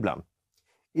actionfilm ibland.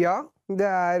 Ja, det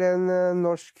er en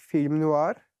norsk film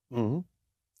noir. Mm.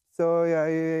 Så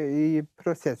i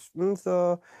prosessen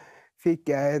så fikk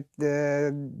jeg et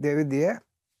DVD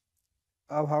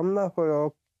av han da,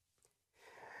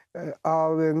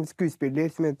 av en skuespiller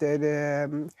som heter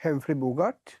Humphrey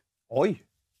Bogart. Oj!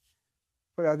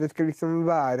 For at det skulle liksom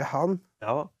være han.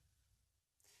 Ja.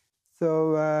 Så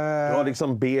Du har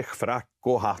liksom beige frack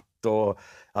och hatt och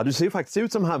ja, du ser ju faktiskt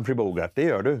ut som Humphrey Bogart, det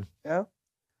gör du. ja.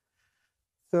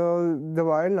 Så det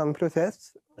var en lang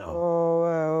prosess. Ja.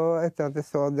 Og etter at jeg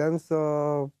så den, så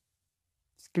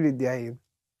sklidde jeg inn.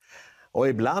 Och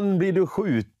ibland blir du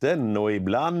skjuten och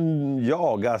ibland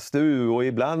jagas du och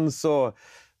ibland så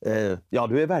ja,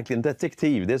 du är verkligen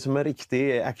detektiv. Det är som en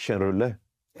riktig actionrulle.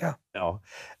 Ja. Ja.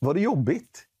 Var det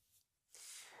jobbigt?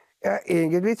 Ja,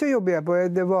 egentlig så jobber jeg på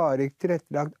et varig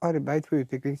tilrettelagt arbeid for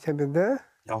utviklingshemmede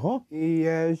Jaha. i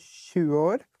 20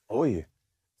 år. Oj.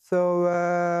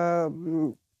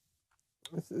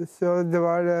 Så det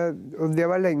var, og det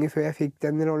var lenge før jeg fikk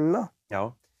den rollen da. Ja.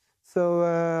 Så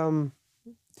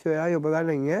jeg jobbet der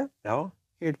lenge, Ja,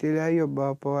 helt til jeg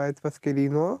jobbet på et vaskeri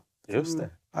nå, just det.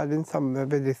 er den samme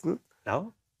bedriften. Ja.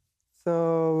 Så,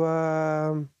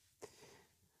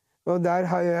 og der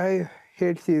har jeg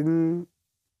helt siden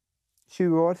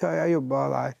 20 år så har jeg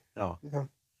jobbet der. Ja. Liksom.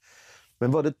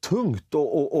 Men var det tungt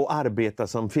att arbeta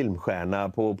som filmstjärna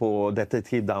på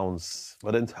Detektiv Downs?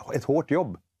 Var det ett hårt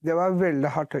jobb? Det var veldig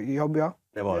hardt jobb, ja.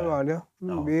 Det var det. ja.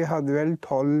 Ja. Vi hadde vel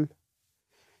 12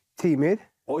 timer.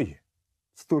 Oj.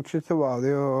 Stort sett så var det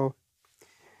jo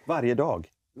Varje dag?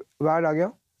 hver dag,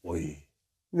 ja. Oj.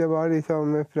 Det var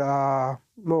liksom fra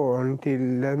morgen til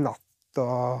natt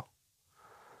og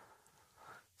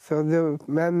så det,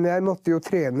 men jeg måtte jo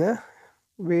trene.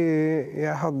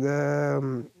 Jeg hadde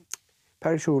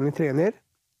personlig trener,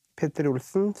 Petter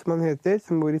Olsen, som han heter,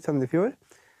 som bor i Sandefjord.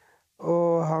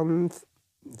 Og han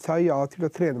sa ja til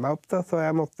å trene meg opp, da, så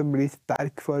jeg måtte bli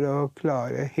sterk for å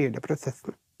klare hele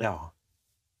prosessen. Ja.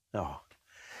 Ja.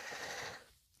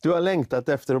 Du har längtat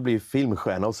efter att bli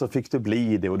filmstjärna och så fick du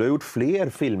bli det. Och du har gjort fler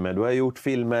filmer. Du har gjort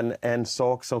filmen En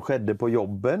sak som skedde på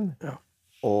jobben. Ja.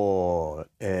 Och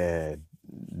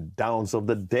Downs of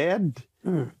the Dead.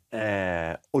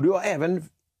 Och du har även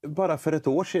bara för ett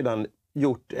år sedan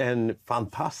gjort en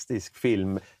fantastisk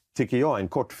film, tycker jag, en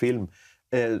kortfilm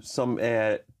som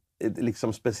är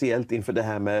liksom speciellt inför det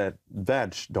här med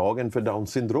världsdagen för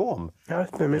Downs syndrom. Ja,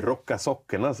 stämmer. Rocka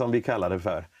sockorna som vi kallar det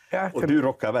för. Ja, Och du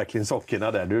rockar verkligen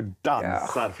sockorna där. Du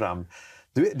dansar fram.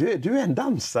 Du är en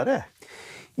dansare.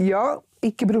 Ja,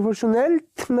 ikke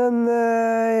profesjonelt, men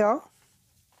ja.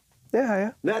 Det er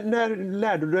jeg. När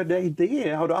lärde du dig det?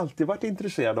 Har du alltid varit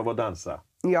intresserad av att dansa?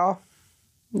 Ja,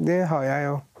 det har jeg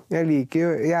jo. Jeg liker jo,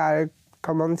 jeg er,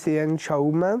 kan man si, en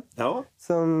showman, Ja.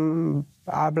 som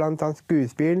er blant annet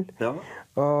skuespill Ja.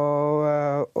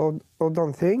 og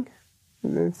dansing.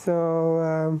 Så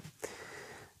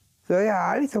jeg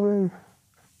er liksom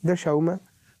the showman.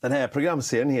 Den här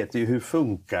programserien heter ju Hur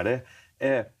funkar det?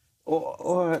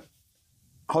 Och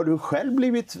har du själv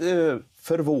blivit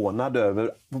förvånad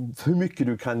över hur mycket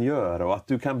du kan göra och att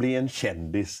du kan bli en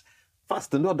kändis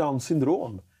fastän du har Downs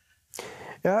syndrom?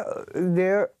 Ja, det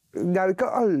er jo ikke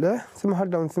alle som har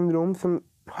Downs syndrom som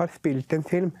har spilt en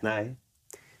film. Nej.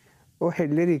 Og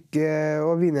heller ikke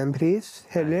å vinne en pris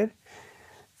heller.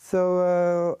 Så,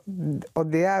 og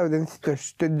det er jo den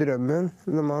største drømmen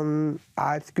når man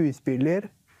er skuespiller.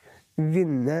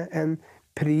 Vinne en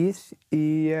pris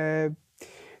i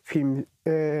film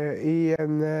i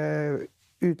en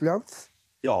utlands.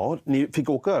 Ja, ni fick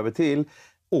åka över till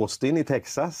Austin i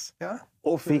Texas Ja.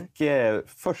 och fick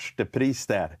första pris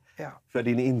där Ja. för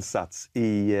din insats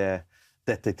i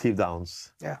Detective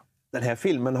Downs. Ja. Den här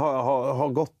filmen har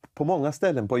gått på många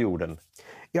ställen på jorden.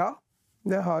 Ja,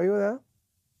 det har jo det.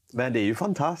 Men det är ju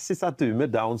fantastiskt att du med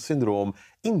Downs syndrom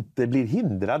inte blir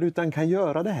hindrad utan kan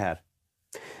göra det här.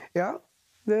 Ja,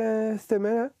 det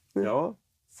stemmer det. Ja,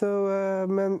 Så,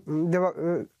 men det var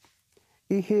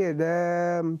i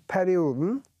hele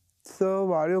perioden så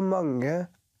var det jo mange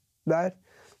der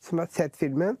som har sett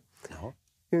filmen ja,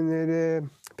 under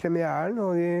premieren,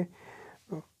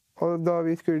 og da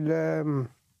vi skulle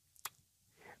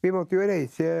Vi måtte jo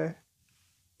reise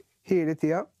hele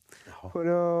tida for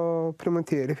å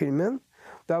promotere filmen.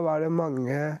 Da var det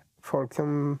mange folk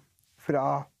som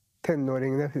fra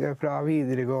tenåringene, fra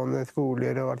videregående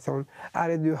skoler og alt sånn. Er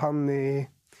det du han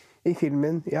i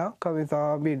filmen? Ja, kan vi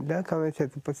ta bilde? Kan vi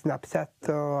sette på Snapchat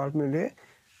og alt mulig?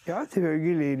 Ja,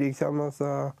 selvfølgelig, liksom. Og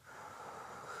så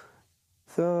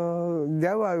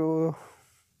det var jo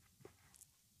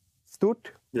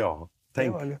stort. ja. Det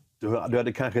Tänk, var det. du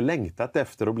hade kanske längtat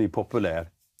efter att bli populär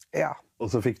Ja,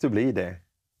 och så fick du bli det.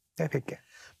 det fikk jeg.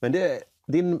 Men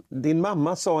din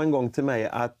mamma sa en gång till mig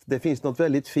att det finns något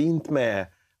väldigt fint med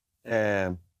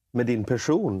din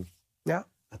person. Ja.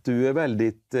 Att du är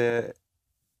väldigt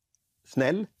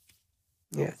snäll.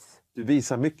 Yes. Du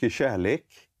visar mycket kärlek.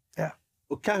 Ja.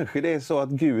 Och kanske det är så att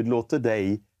Gud låter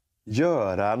dig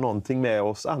göra någonting med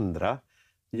oss andra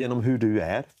genom hur du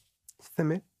är.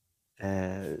 Stemmer.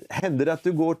 Händer det att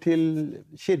du går till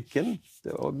kyrkan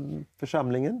och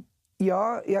församlingen?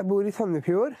 Ja, jeg bor i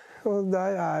Sandefjord, og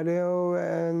der er det jo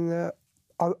en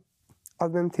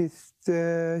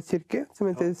adventistkirke som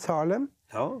heter Salem.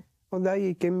 Ja. Og der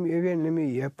gikk jeg veldig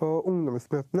mye på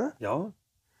ungdomsmøtene Ja.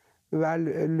 hver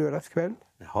lørdagskveld.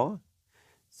 Ja.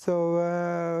 Så,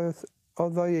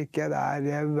 og da gikk jeg der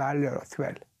hver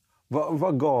lørdagskveld.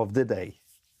 Vad gav det dig?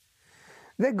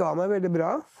 Det ga meg veldig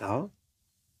bra, Ja.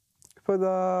 for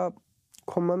da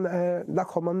kom man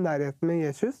nærheten med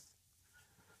Jesus.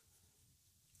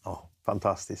 Ja,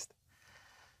 fantastiskt.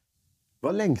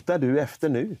 Vad längtar du efter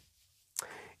nu?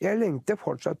 Jeg lengter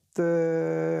fortsatt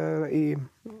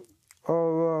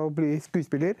å bli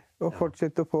skuespiller og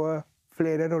fortsette å få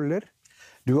flere roller.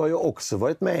 Du har ju också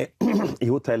varit med i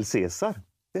Hotell Cæsar.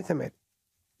 Det stemmer.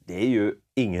 Det är ju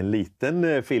ingen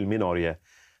liten film i Norge.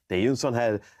 Det är ju en sån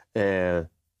här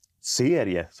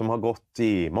serie som har gått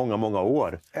i många, många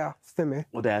år. Ja, stemmer.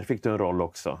 Och där fick du en roll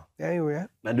också. Det gjorde jeg.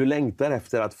 Men du längtar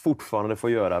efter att fortfarande få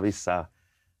göra vissa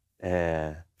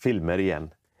filmer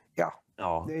igen. Ja,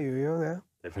 Ja, det gjør jo det.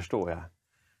 det förstår jag.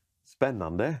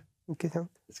 Spännande. Ikke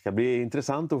sant? Det ska bli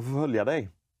intressant att få följa dig.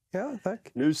 Ja,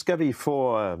 takk. Nu ska vi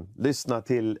få lyssna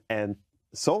till en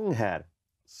sång här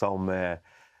som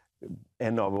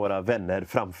en av våra vänner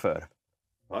framför.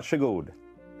 Varsågod.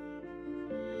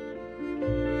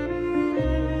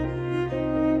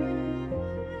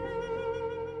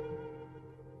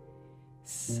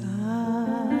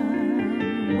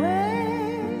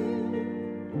 Somewhere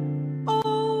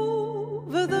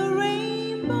over the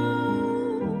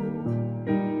rainbow,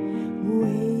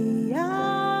 way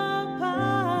up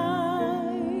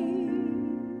high,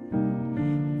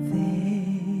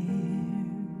 there's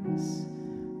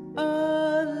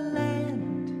a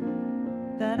land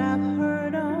that I've heard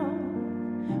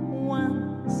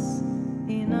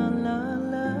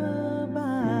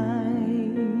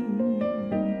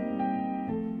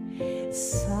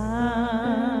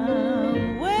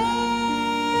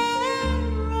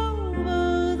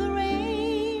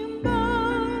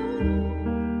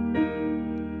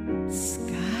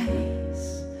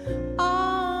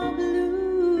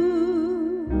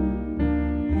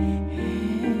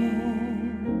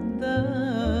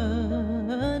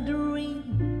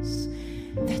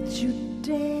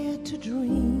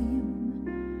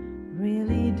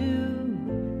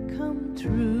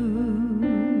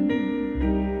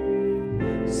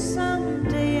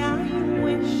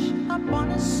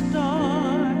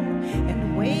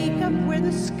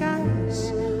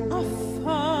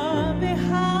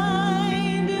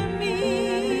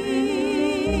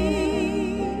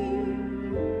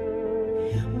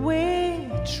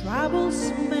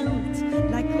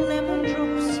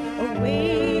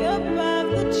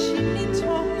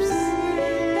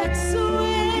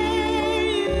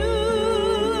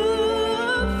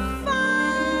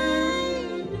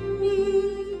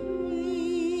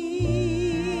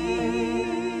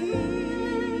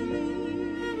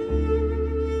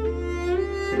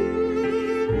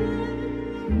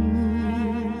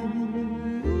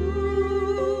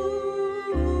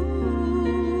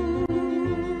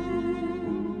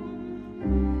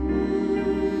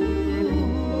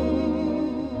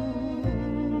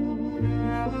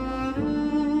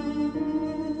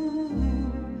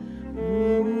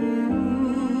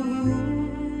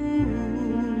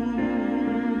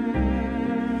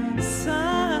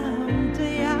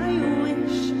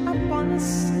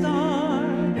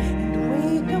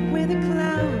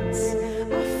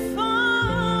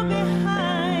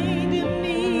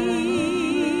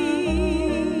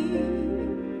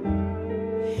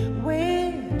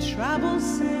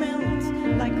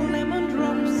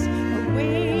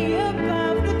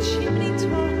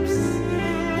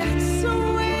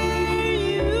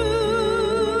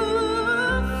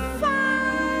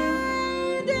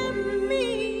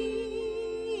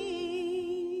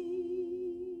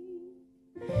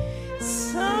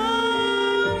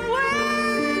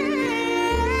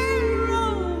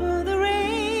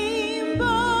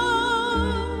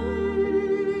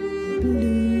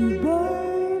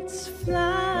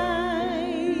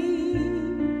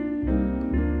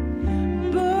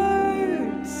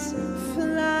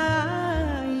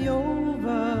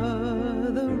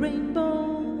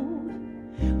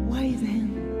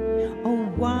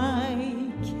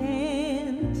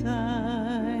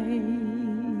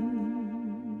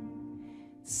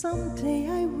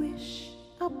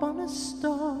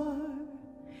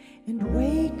and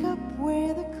wake up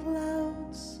where the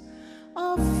clouds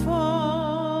are far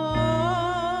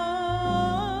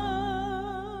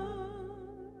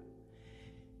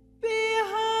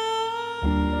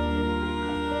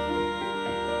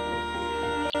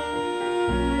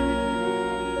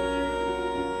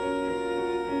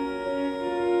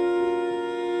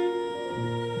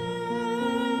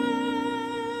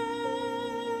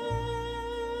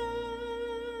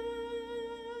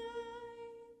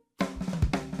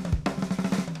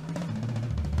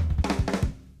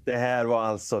Det här var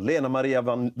alltså Lena Maria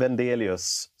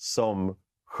Vendelius som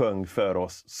sjöng för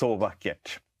oss så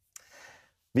vackert.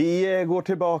 Vi går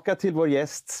tillbaka till vår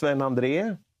gäst Sven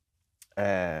André.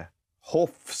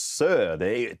 Hofsö,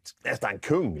 det är ju ett nästan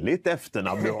kungligt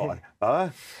efternamn du har. Ja?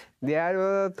 Det er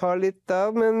å ta litt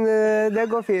av, men det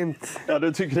går fint. Ja,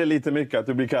 du tycker det är lite mycket att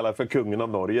du blir kallad för kungen av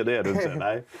Norge, det är du inte?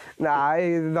 Nej.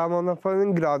 Nei, da må man få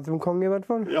en grad som konge, i hvert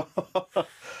fall. Ja.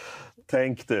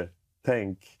 Tänk du,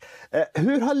 tänk.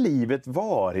 Hur har livet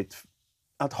varit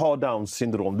att ha Downs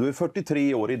syndrom? Du är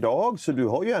 43 år idag, så du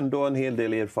har ju ändå en hel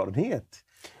del erfarenhet.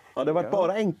 Har det varit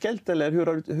bara enkelt, eller hur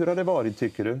har det varit,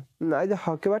 tycker du? Nei, det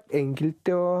har ikke vært enkelt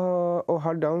å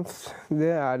ha Downs.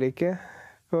 Det er det ikke.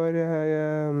 For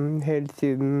helt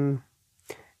siden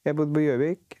jeg bodde på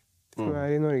Gjøvik, som er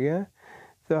i Norge,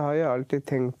 så har jeg alltid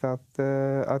tenkt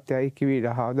at jeg ikke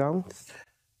ville ha Downs.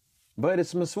 Vad är det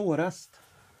som är svårast?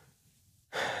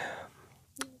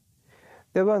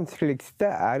 Det vanskeligste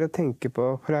er å tenke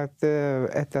på, for at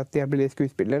etter at jeg ble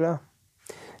skuespiller, da,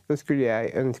 så skulle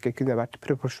jeg ønske jeg kunne vært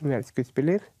profesjonell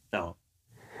skuespiller. Ja.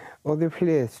 Og de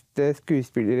fleste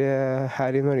skuespillere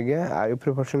her i Norge er jo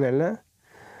profesjonelle.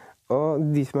 Og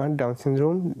de som har Downs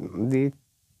syndrom, de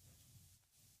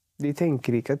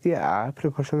tenker ikke at de er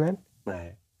profesjonelle. Nej.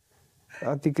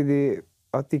 At ikke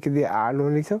de er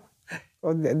noe, liksom.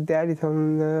 Og det er litt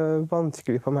sånn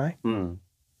vanskelig for meg. Mm.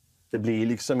 Det blir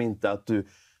liksom inte att du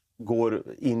går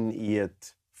in i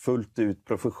ett fullt ut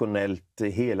professionellt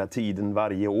hela tiden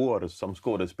varje år som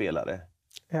skådespelare.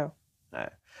 Ja. Nej.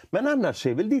 Men annars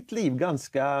ser väl ditt liv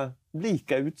ganska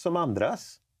lika ut som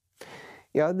andras?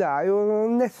 Ja, det er jo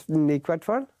nesten lik, i hvert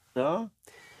fall. Ja.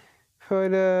 For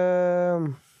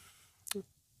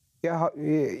jeg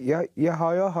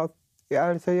har jo hatt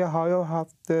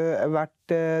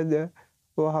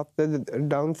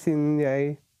Downs siden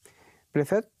jeg ble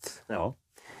født. Ja.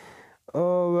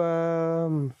 Og,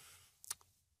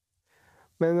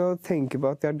 men å tenke på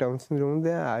at jeg har Downs syndrom,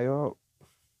 det er jo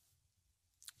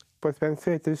på svensk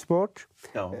så heter det svårt.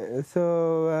 Ja. Så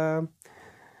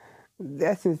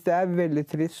jeg synes det er veldig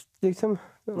trist, liksom,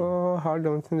 å ha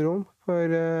Downs syndrom.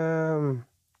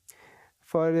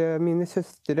 For mine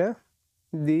søstre,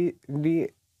 de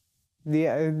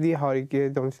har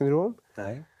ikke Downs syndrom.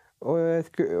 Nej.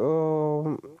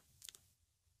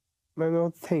 Men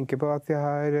å tenke på at jeg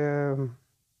har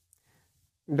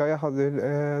da jeg hadde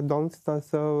Downs, da,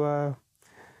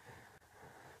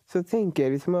 så tenker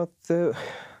jeg liksom at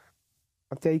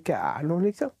jeg ikke er noe,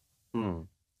 liksom. Mm.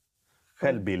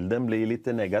 Självbilden blir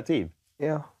lite negativ.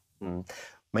 Ja. Mm.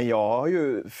 Men jag har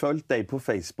ju följt dig på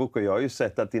Facebook och jag har ju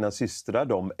sett att dina systrar,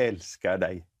 de älskar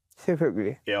dig.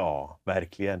 Selvfølgelig. Ja,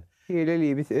 verkligen. Hele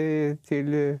livet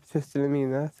til søstrene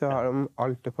mine så har de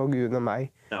alltid på grunn av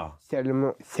meg. Ja. Selv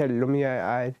om jeg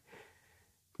er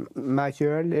meg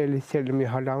selv, eller selv om jeg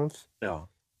har Downs. Ja.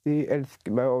 De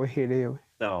elsker meg over hele jord.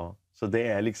 Ja, så det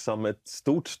är liksom ett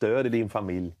stort stöd i din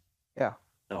familj. Ja.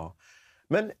 Ja.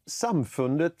 Men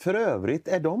samfundet för övrigt,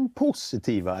 är de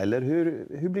positiva eller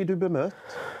hur blir du bemött?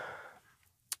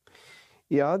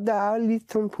 Ja, det er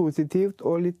litt sånn positivt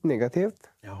og litt negativt.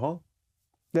 Jaha.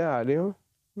 Det er det jo.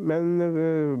 Men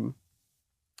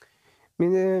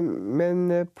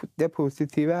det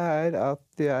positive er at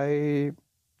jeg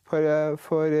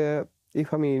for i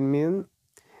familien min,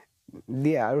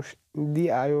 de er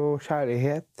jo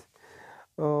kjærlighet.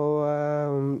 Og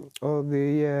de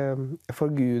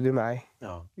forguder meg,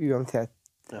 Ja. uansett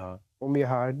Ja. om jeg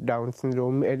har Downs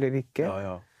syndrom eller ikke. Ja,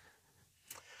 ja.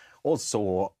 Och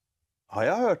så har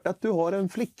jag hört att du har en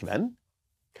flickvän.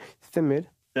 Stemmer.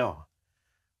 Ja.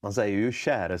 Man säger ju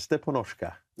käreste på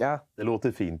norska. Ja. Det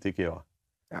låter fint, tycker jag.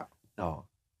 Ja. Ja.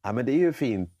 Ja, men det är ju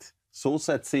fint. Så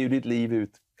sätt ser ju ditt liv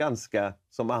ut ganska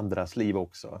som andras liv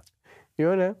också.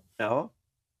 Gjør det. Ja.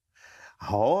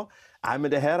 Ja. Nej,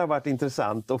 men det här har varit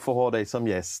intressant att få ha dig som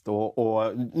gäst.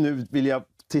 Och nu vill jag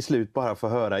till slut bara få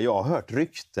höra. Jag har hört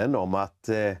rykten om att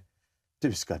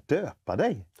du ska döpa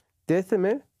dig. Det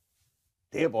stemmer.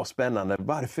 Det var spännande.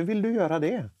 Varför vill du göra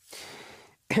det?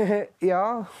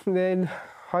 Ja, det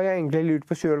har jeg egentlig lurt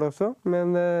på selv også.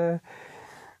 Men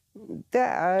det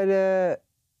er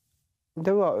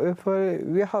Det var for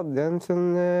vi hadde en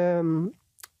sånn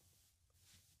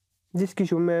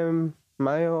diskusjon med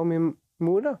meg og min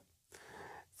mor, da.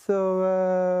 Så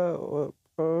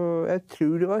og jeg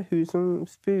tror det var hun som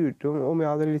spurte om jeg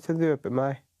hadde lyst til å døpe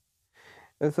meg.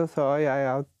 Og så sa jeg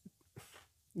at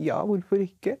ja, hvorfor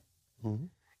ikke?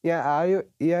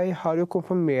 Jeg har jo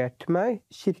konfirmert meg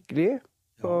kirkelig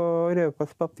på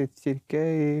Raufoss baptistkirke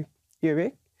i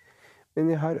Gjøvik, men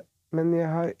jeg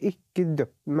har ikke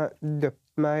døpt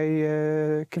meg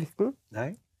kristen.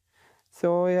 Nei.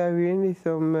 Så jeg vil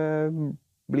liksom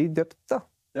bli døpt, da.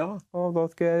 Ja. Og da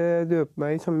skal jeg døpe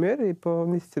meg i sommer på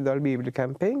Nissedal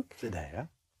bibelcamping. Se det, ja.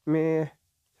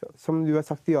 Som du har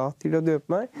sagt ja til å døpe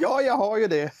meg. Ja, jeg har jo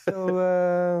det.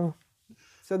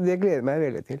 Så det gleder jeg meg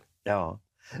veldig til. Ja.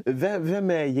 Hvem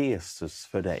er Jesus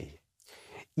for deg?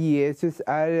 Jesus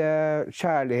er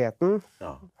kjærligheten.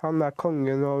 Ja. Han er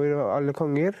kongen over alle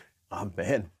konger.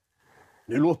 Amen.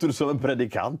 Nu låter du som en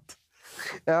predikant.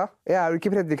 Ja, jeg er jo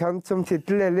ikke predikant som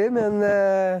tittel heller,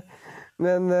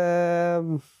 men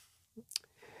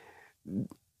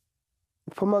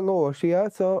for mange år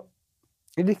siden så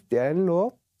likte jeg en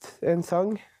låt, en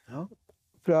sang,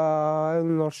 fra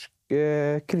en norsk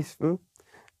kristen,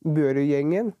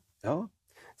 Børud-gjengen,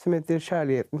 som heter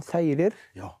Kjærligheten seirer.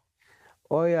 Ja.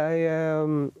 Og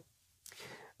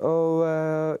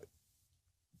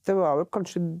det var vel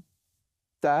kanskje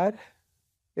der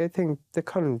jeg tenkte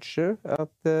kanskje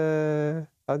at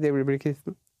jeg ville bli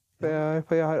kristen.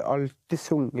 For jeg har alltid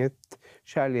sunget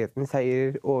 'Kjærligheten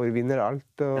seier overvinner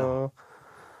alt' og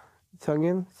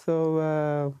sangen, så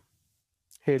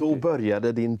Då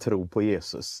började din tro på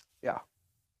Jesus. Ja.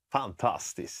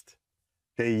 Fantastiskt.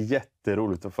 Det är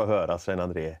jätteroligt att få höra,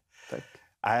 Sven-André. Tack.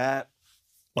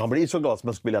 Man blir så glad som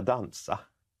man skulle vilja dansa.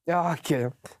 Ja,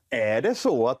 ikke. Är det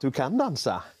så att du kan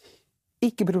dansa?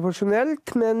 Ikke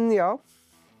profesjonelt, men ja.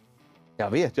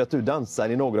 Jag vet ju att du dansar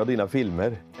i några av dina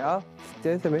filmer. Ja,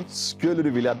 det stemmer. Skulle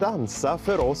du vilja dansa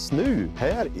för oss nu,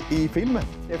 här i filmen?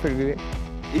 Selvfølgelig.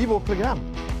 I vårt program?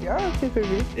 Ja,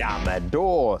 selvfølgelig. Ja, men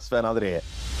då, Sven-André,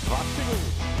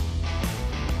 varsågod!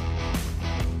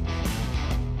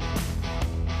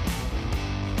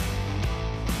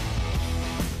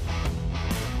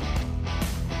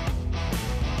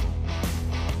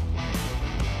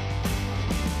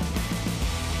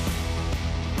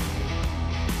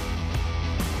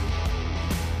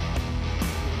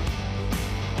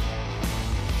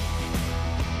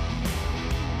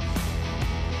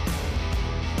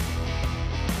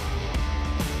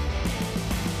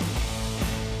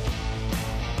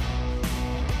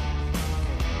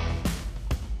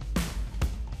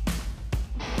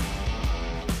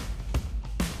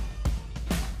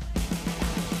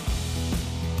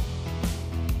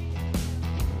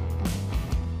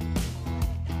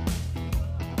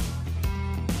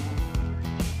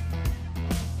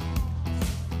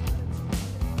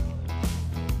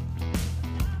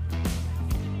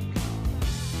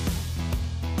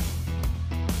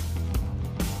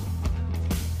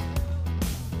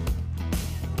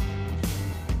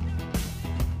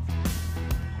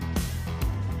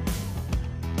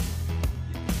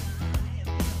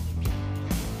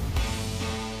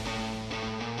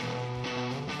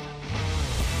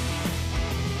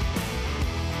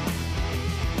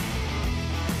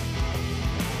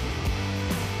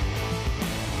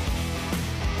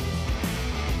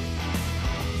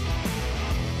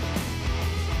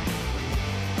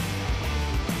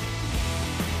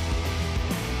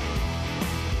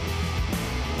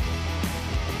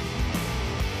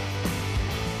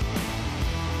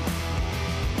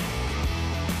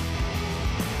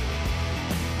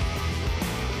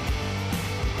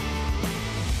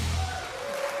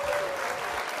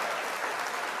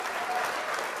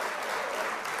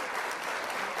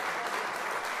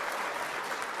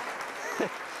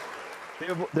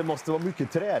 Det måste vara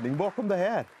mycket träning bakom det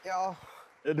här. Ja.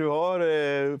 Du har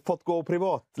fått gå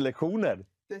privatlektioner.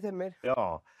 Det stemmer.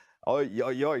 Ja. Oj,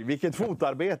 oj, oj, vilket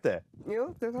fotarbete.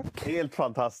 Jo, det takk. Helt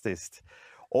fantastiskt.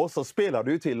 Och så spelar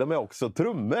du till och med också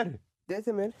trummor. Det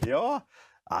stemmer. Ja,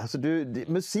 alltså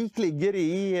musik ligger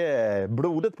i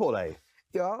blodet på dig.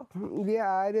 Ja, vi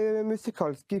er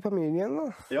musikalske i familien,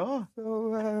 da. Ja.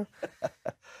 Så,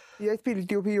 jeg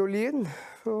spilte jo fiolin,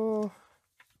 og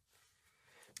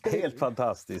Helt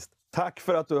fantastiskt. Tack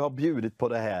för att du har bjudit på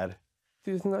det här.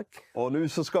 Tusen tack. Och nu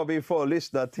så ska vi få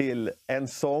lyssna till en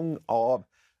sång av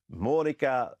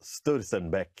Monica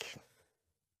Sturzenbeck.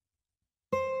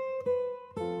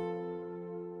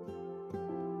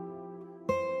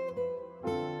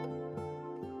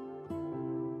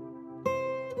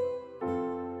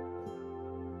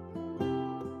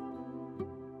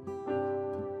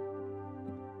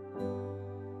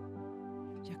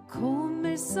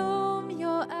 kommer som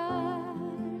jag är,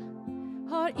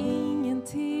 har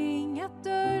ingenting att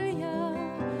dölja.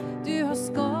 Du har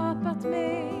skapat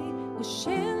mig och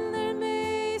känner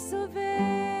mig så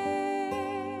väl.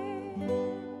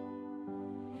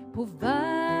 På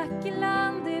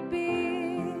vacklande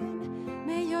ben,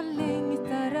 men jag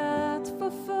längtar att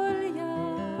få följa.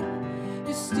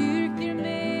 Du styrker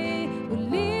mig och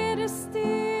leder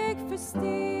steg för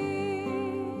steg.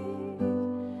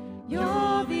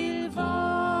 Jag vill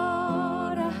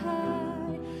vara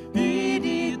här i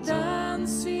ditt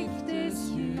ansiktes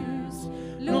ljus.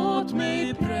 Låt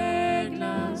mig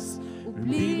präglas och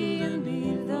bli en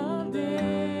bild av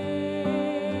dig.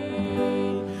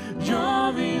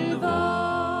 Jag vill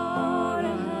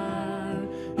vara här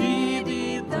i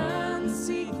ditt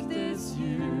ansiktes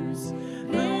ljus.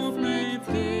 Låt mig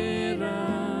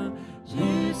flera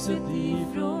ljuset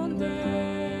ifrån dig.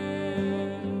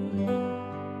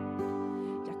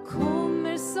 Jag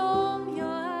kommer som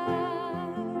jag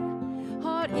är,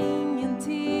 har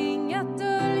ingenting att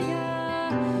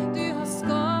dölja. Du har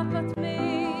skapat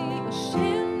mig och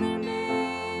känner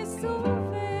mig så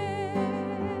väl.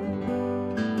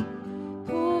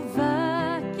 På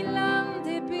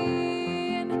vacklande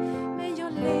ben, men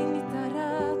jag längtar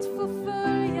att få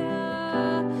följa.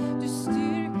 Du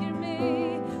styrker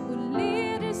mig och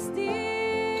leder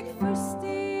steg för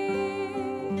steg.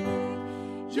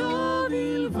 Jag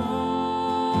vill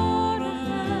vara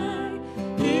här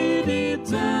i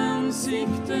ditt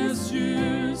ansiktes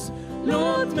ljus.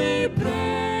 Låt mig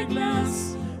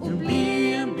präglas och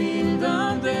bli en bild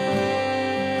av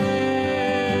dig.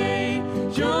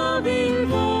 Jag vill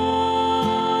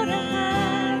vara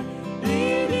här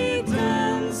i ditt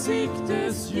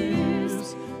ansiktes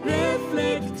ljus.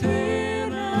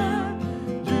 Reflektera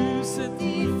ljuset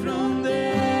ifrån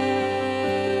dig.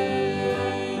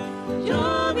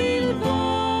 Jag vill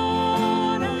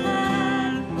vara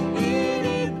här i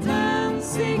ditt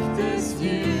ansiktes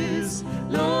ljus.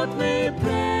 Låt mig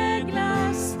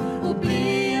präglas och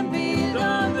bli en bild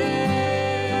av dig.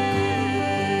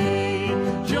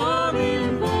 Jag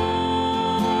vill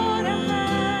vara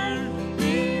här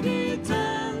i ditt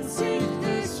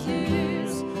ansiktes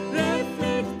ljus.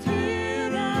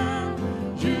 Reflektera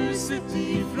ljuset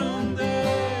ifrån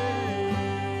dig.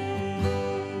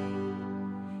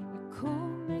 Jag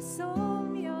kommer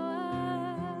som jag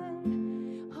är,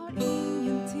 har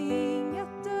ingenting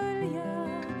att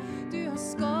dölja. Du har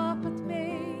skapat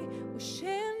mig och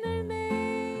känner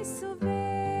mig så väl.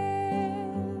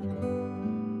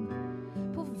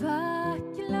 På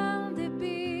vacklande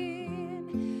ben,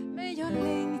 men jag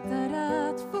längtar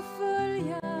att få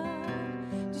följa.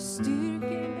 Du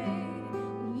styrker mig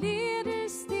och leder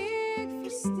steg för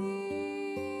steg.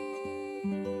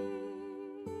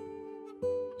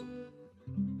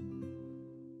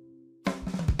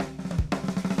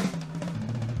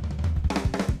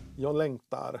 Jag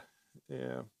längtar.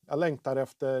 Jag längtar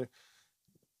efter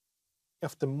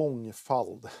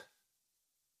mångfald.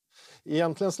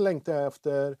 Egentligen så längtar jag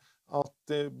efter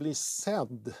att bli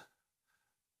sedd.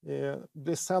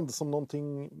 Bli sedd som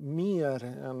någonting mer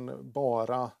än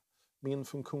bara min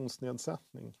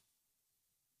funktionsnedsättning.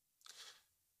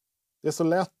 Det är så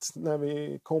lätt när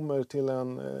vi kommer till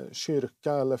en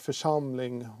kyrka eller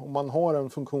församling, om man har en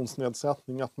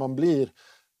funktionsnedsättning, att man blir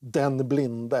den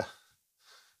blinde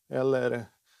eller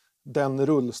den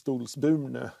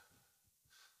rullstolsburne.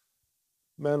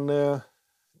 Men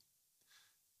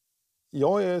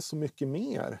jag är så mycket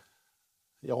mer.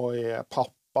 Jag är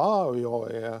pappa och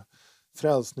jag är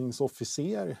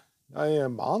frälsningsofficer. Jag är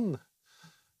man.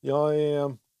 Jag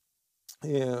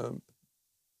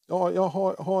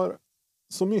har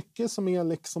så mycket som är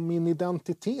liksom min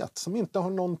identitet, som inte har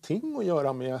någonting att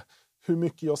göra med hur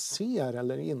mycket jag ser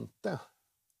eller inte.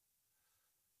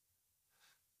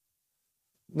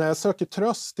 När jag söker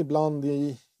tröst ibland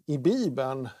i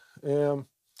Bibeln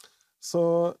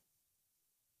så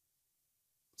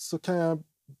kan jag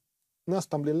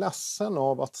nästan bli ledsen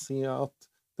av att se att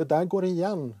det där går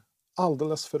igen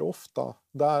alldeles för ofta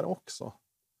där också.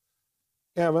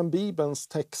 Även Bibelns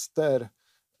texter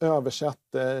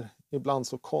översätter ibland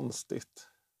så konstigt.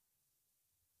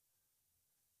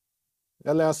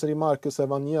 Jag läser i Markus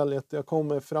evangeliet, jag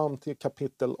kommer fram till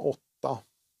kapitel 8.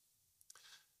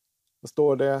 Det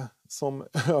står det som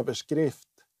överskrift: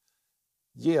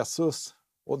 Jesus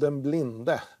och den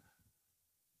blinde.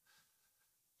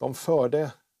 De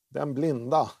förde den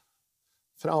blinda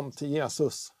fram till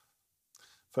Jesus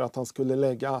för att han skulle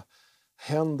lägga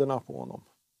händerna på honom.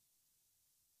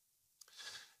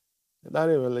 Det där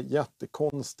är väl en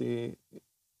jättekonstig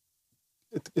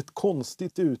ett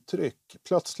konstigt uttryck.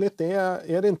 Plötsligt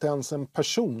är det inte ens en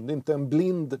person, det är inte en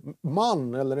blind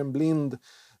man eller en blind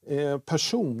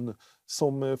person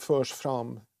som förs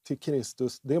fram till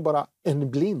Kristus. Det är bara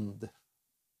en blind.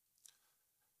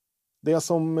 Det är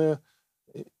som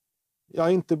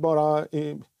inte bara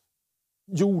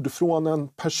gjord från en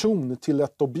person till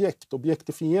ett objekt.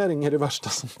 Objektifiering är det värsta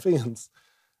som finns.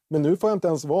 Men nu får jag inte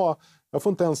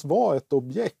ens vara ett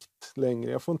objekt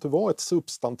längre. Jag får inte vara ett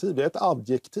substantiv, jag är ett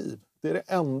adjektiv. Det är det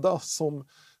enda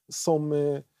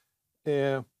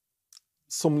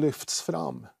som lyfts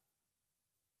fram.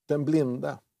 Den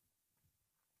blinde.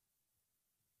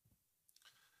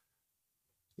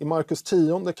 I Markus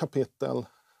 10:e kapitel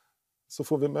så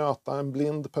får vi möta en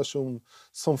blind person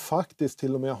som faktiskt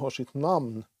till och med har sitt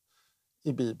namn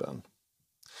i Bibeln.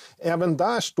 Även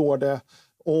där står det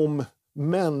om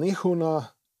människorna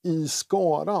i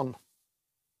skaran.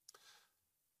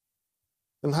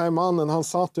 Den här mannen, han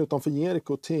satt utanför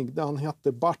Jeriko och tiggde. Han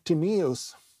hette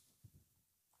Bartimeus.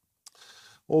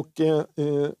 Och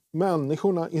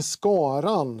människorna i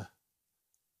skaran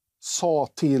sa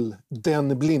till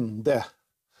den blinde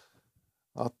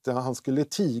att han skulle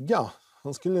tiga.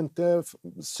 Han skulle inte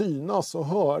synas och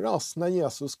höras när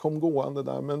Jesus kom gående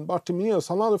där. Men Bartimeus,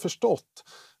 han hade förstått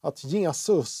att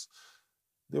Jesus,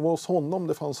 det var hos honom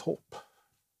det fanns hopp.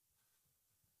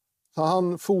 Så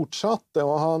han fortsatte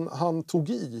och han tog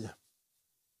i.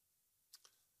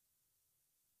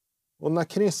 Och när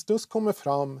Kristus kommer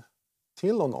fram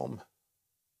till honom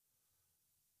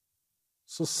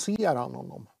så ser han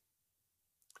honom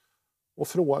och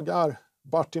frågar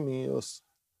Bartimeus: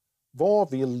 vad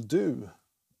vill du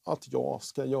att jag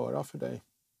ska göra för dig?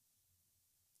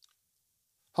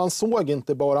 Han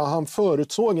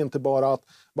förutsåg inte bara att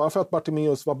bara för att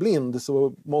Bartimeus var blind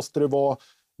så måste det vara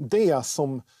det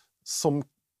som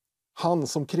han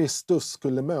som Kristus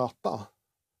skulle möta.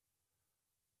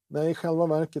 Nej, i själva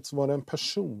verket så var det en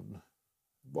person.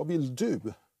 Vad vill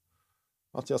du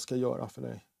att jag ska göra för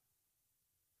dig?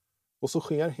 Och så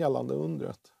sker helande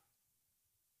undret.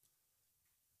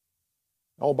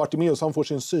 Ja, Bartimeus han får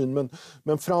sin syn,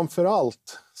 men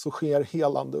framförallt så sker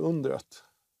helande undret.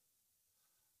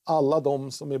 Alla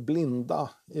de som är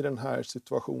blinda i den här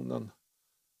situationen,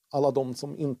 alla de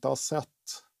som inte har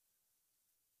sett,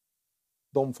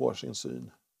 de får sin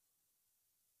syn.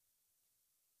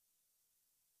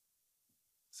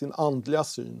 Sin andliga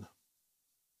syn.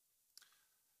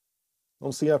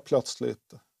 De ser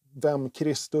plötsligt vem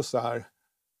Kristus är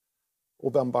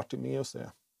och vem Bartimeus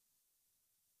är.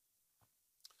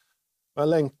 Jag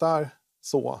längtar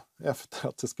så efter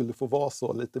att det skulle få vara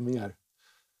så lite mer.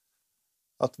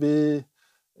 Att vi,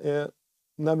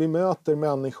 när vi möter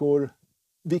människor,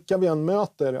 vilka vi än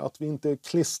möter, att vi inte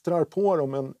klistrar på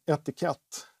dem en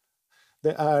etikett.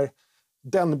 Det är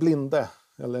den blinde,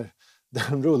 eller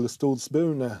den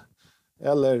rullstolsburne,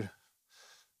 eller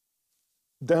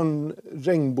den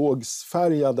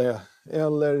regnbågsfärgade,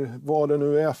 eller vad det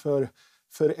nu är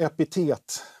för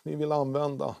epitet vi vill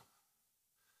använda.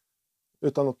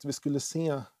 Utan att vi skulle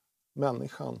se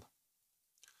människan.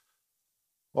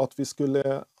 Och att vi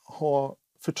skulle ha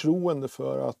förtroende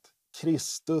för att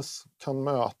Kristus kan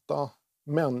möta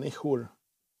människor.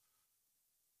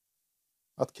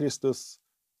 Att Kristus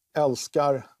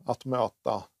älskar att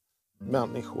möta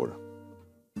människor.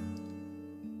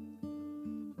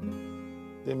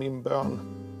 Det är min bön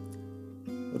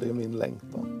och det är min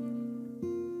längtan.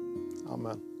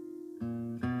 Amen.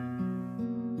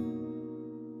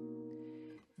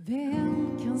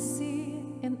 Vem kan se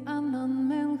en annan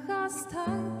människas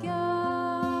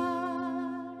tankar?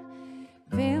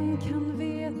 Vem kan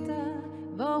veta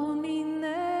vad hon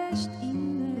innerst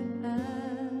inne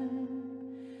är?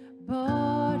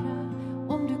 Bara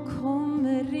om du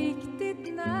kommer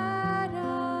riktigt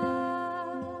nära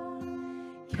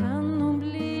kan hon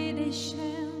bli dig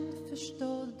känd,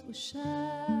 förstådd och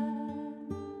kär.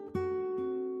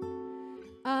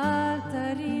 Allt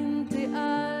är inte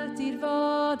alltid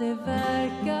vad det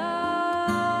verkar.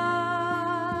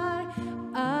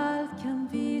 Allt kan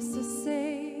visa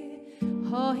sig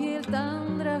ha helt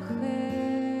andra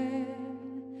skäl.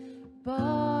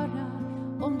 Bara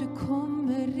om du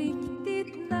kommer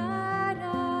riktigt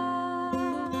nära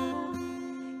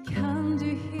kan du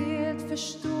helt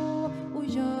förstå och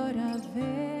göra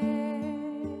väl.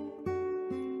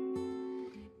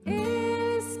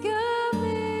 Älska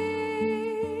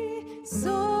mig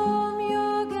som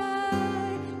jag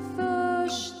är,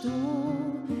 först då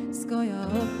ska jag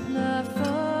öppna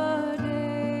för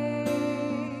dig.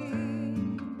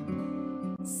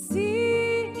 Se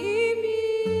i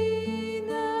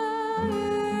mina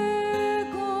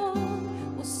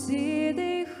ögon och se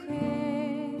dig själv.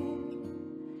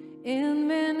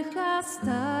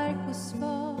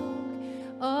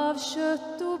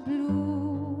 kött och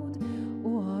blod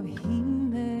och av himmel.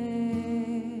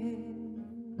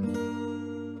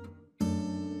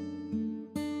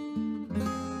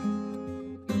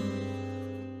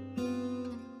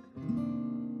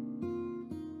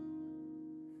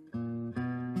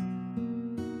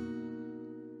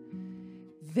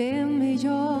 Vem är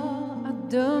jag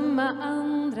att döma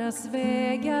andras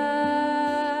vägar?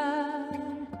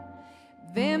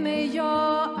 Vem är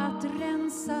jag att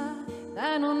rensa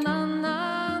där någon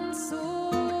annan sår?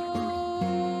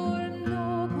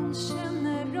 Någon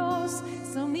känner oss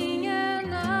som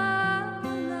ingen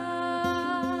annan,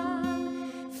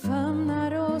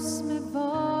 famnar oss med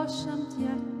varsamt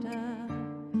hjärta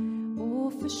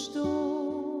och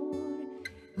förstår.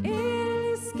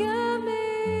 Älska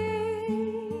mig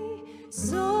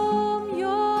som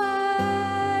jag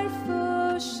är,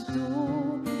 först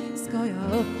då ska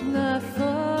jag öppna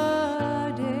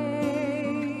för dig.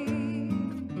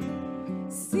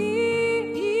 Se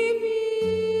i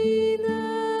mina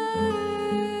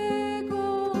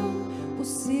ögon och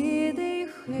se dig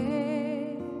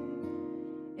själv.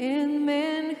 En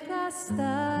människa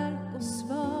stark och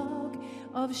svag,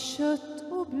 av kött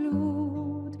och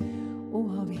blod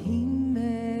och av himmel.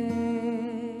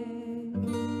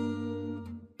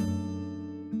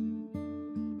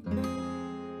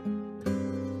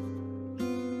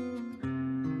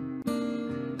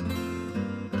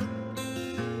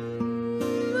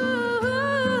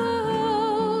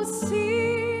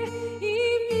 Se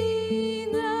i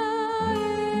mina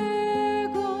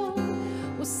ögon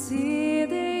och se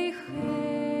dig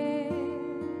själv.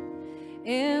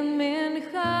 En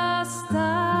människa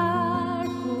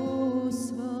stark och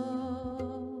svag,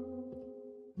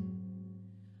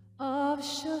 av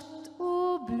kött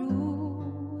och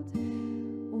blod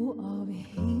och av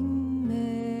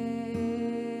himmel.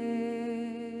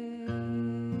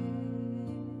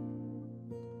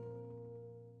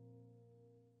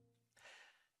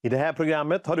 I det här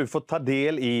programmet har du fått ta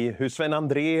del i hur Sven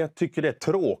André tycker det är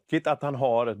tråkigt att han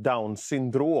har Downs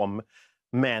syndrom,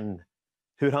 men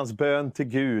hur hans bön till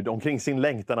Gud omkring sin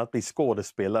längtan att bli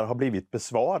skådespelare har blivit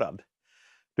besvarad.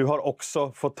 Du har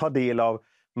också fått ta del av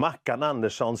Mackan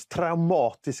Anderssons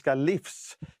traumatiska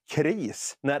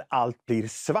livskris när allt blir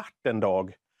svart en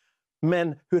dag,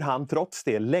 men hur han trots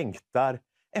det längtar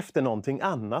efter någonting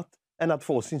annat än att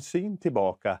få sin syn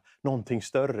tillbaka, någonting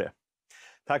större.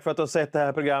 Tack för att du har sett det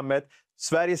här programmet.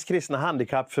 Sveriges kristna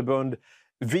handikappförbund,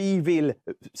 vi vill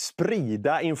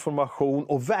sprida information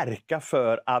och verka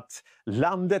för att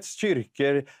landets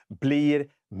kyrkor blir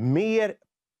mer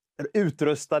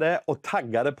utrustade och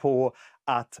taggade på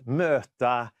att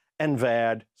möta en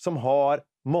värld som har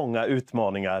många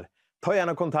utmaningar. Ta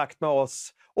gärna kontakt med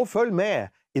oss och följ med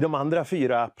i de andra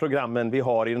 4 programmen vi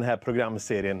har i den här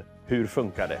programserien Hur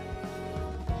funkar det?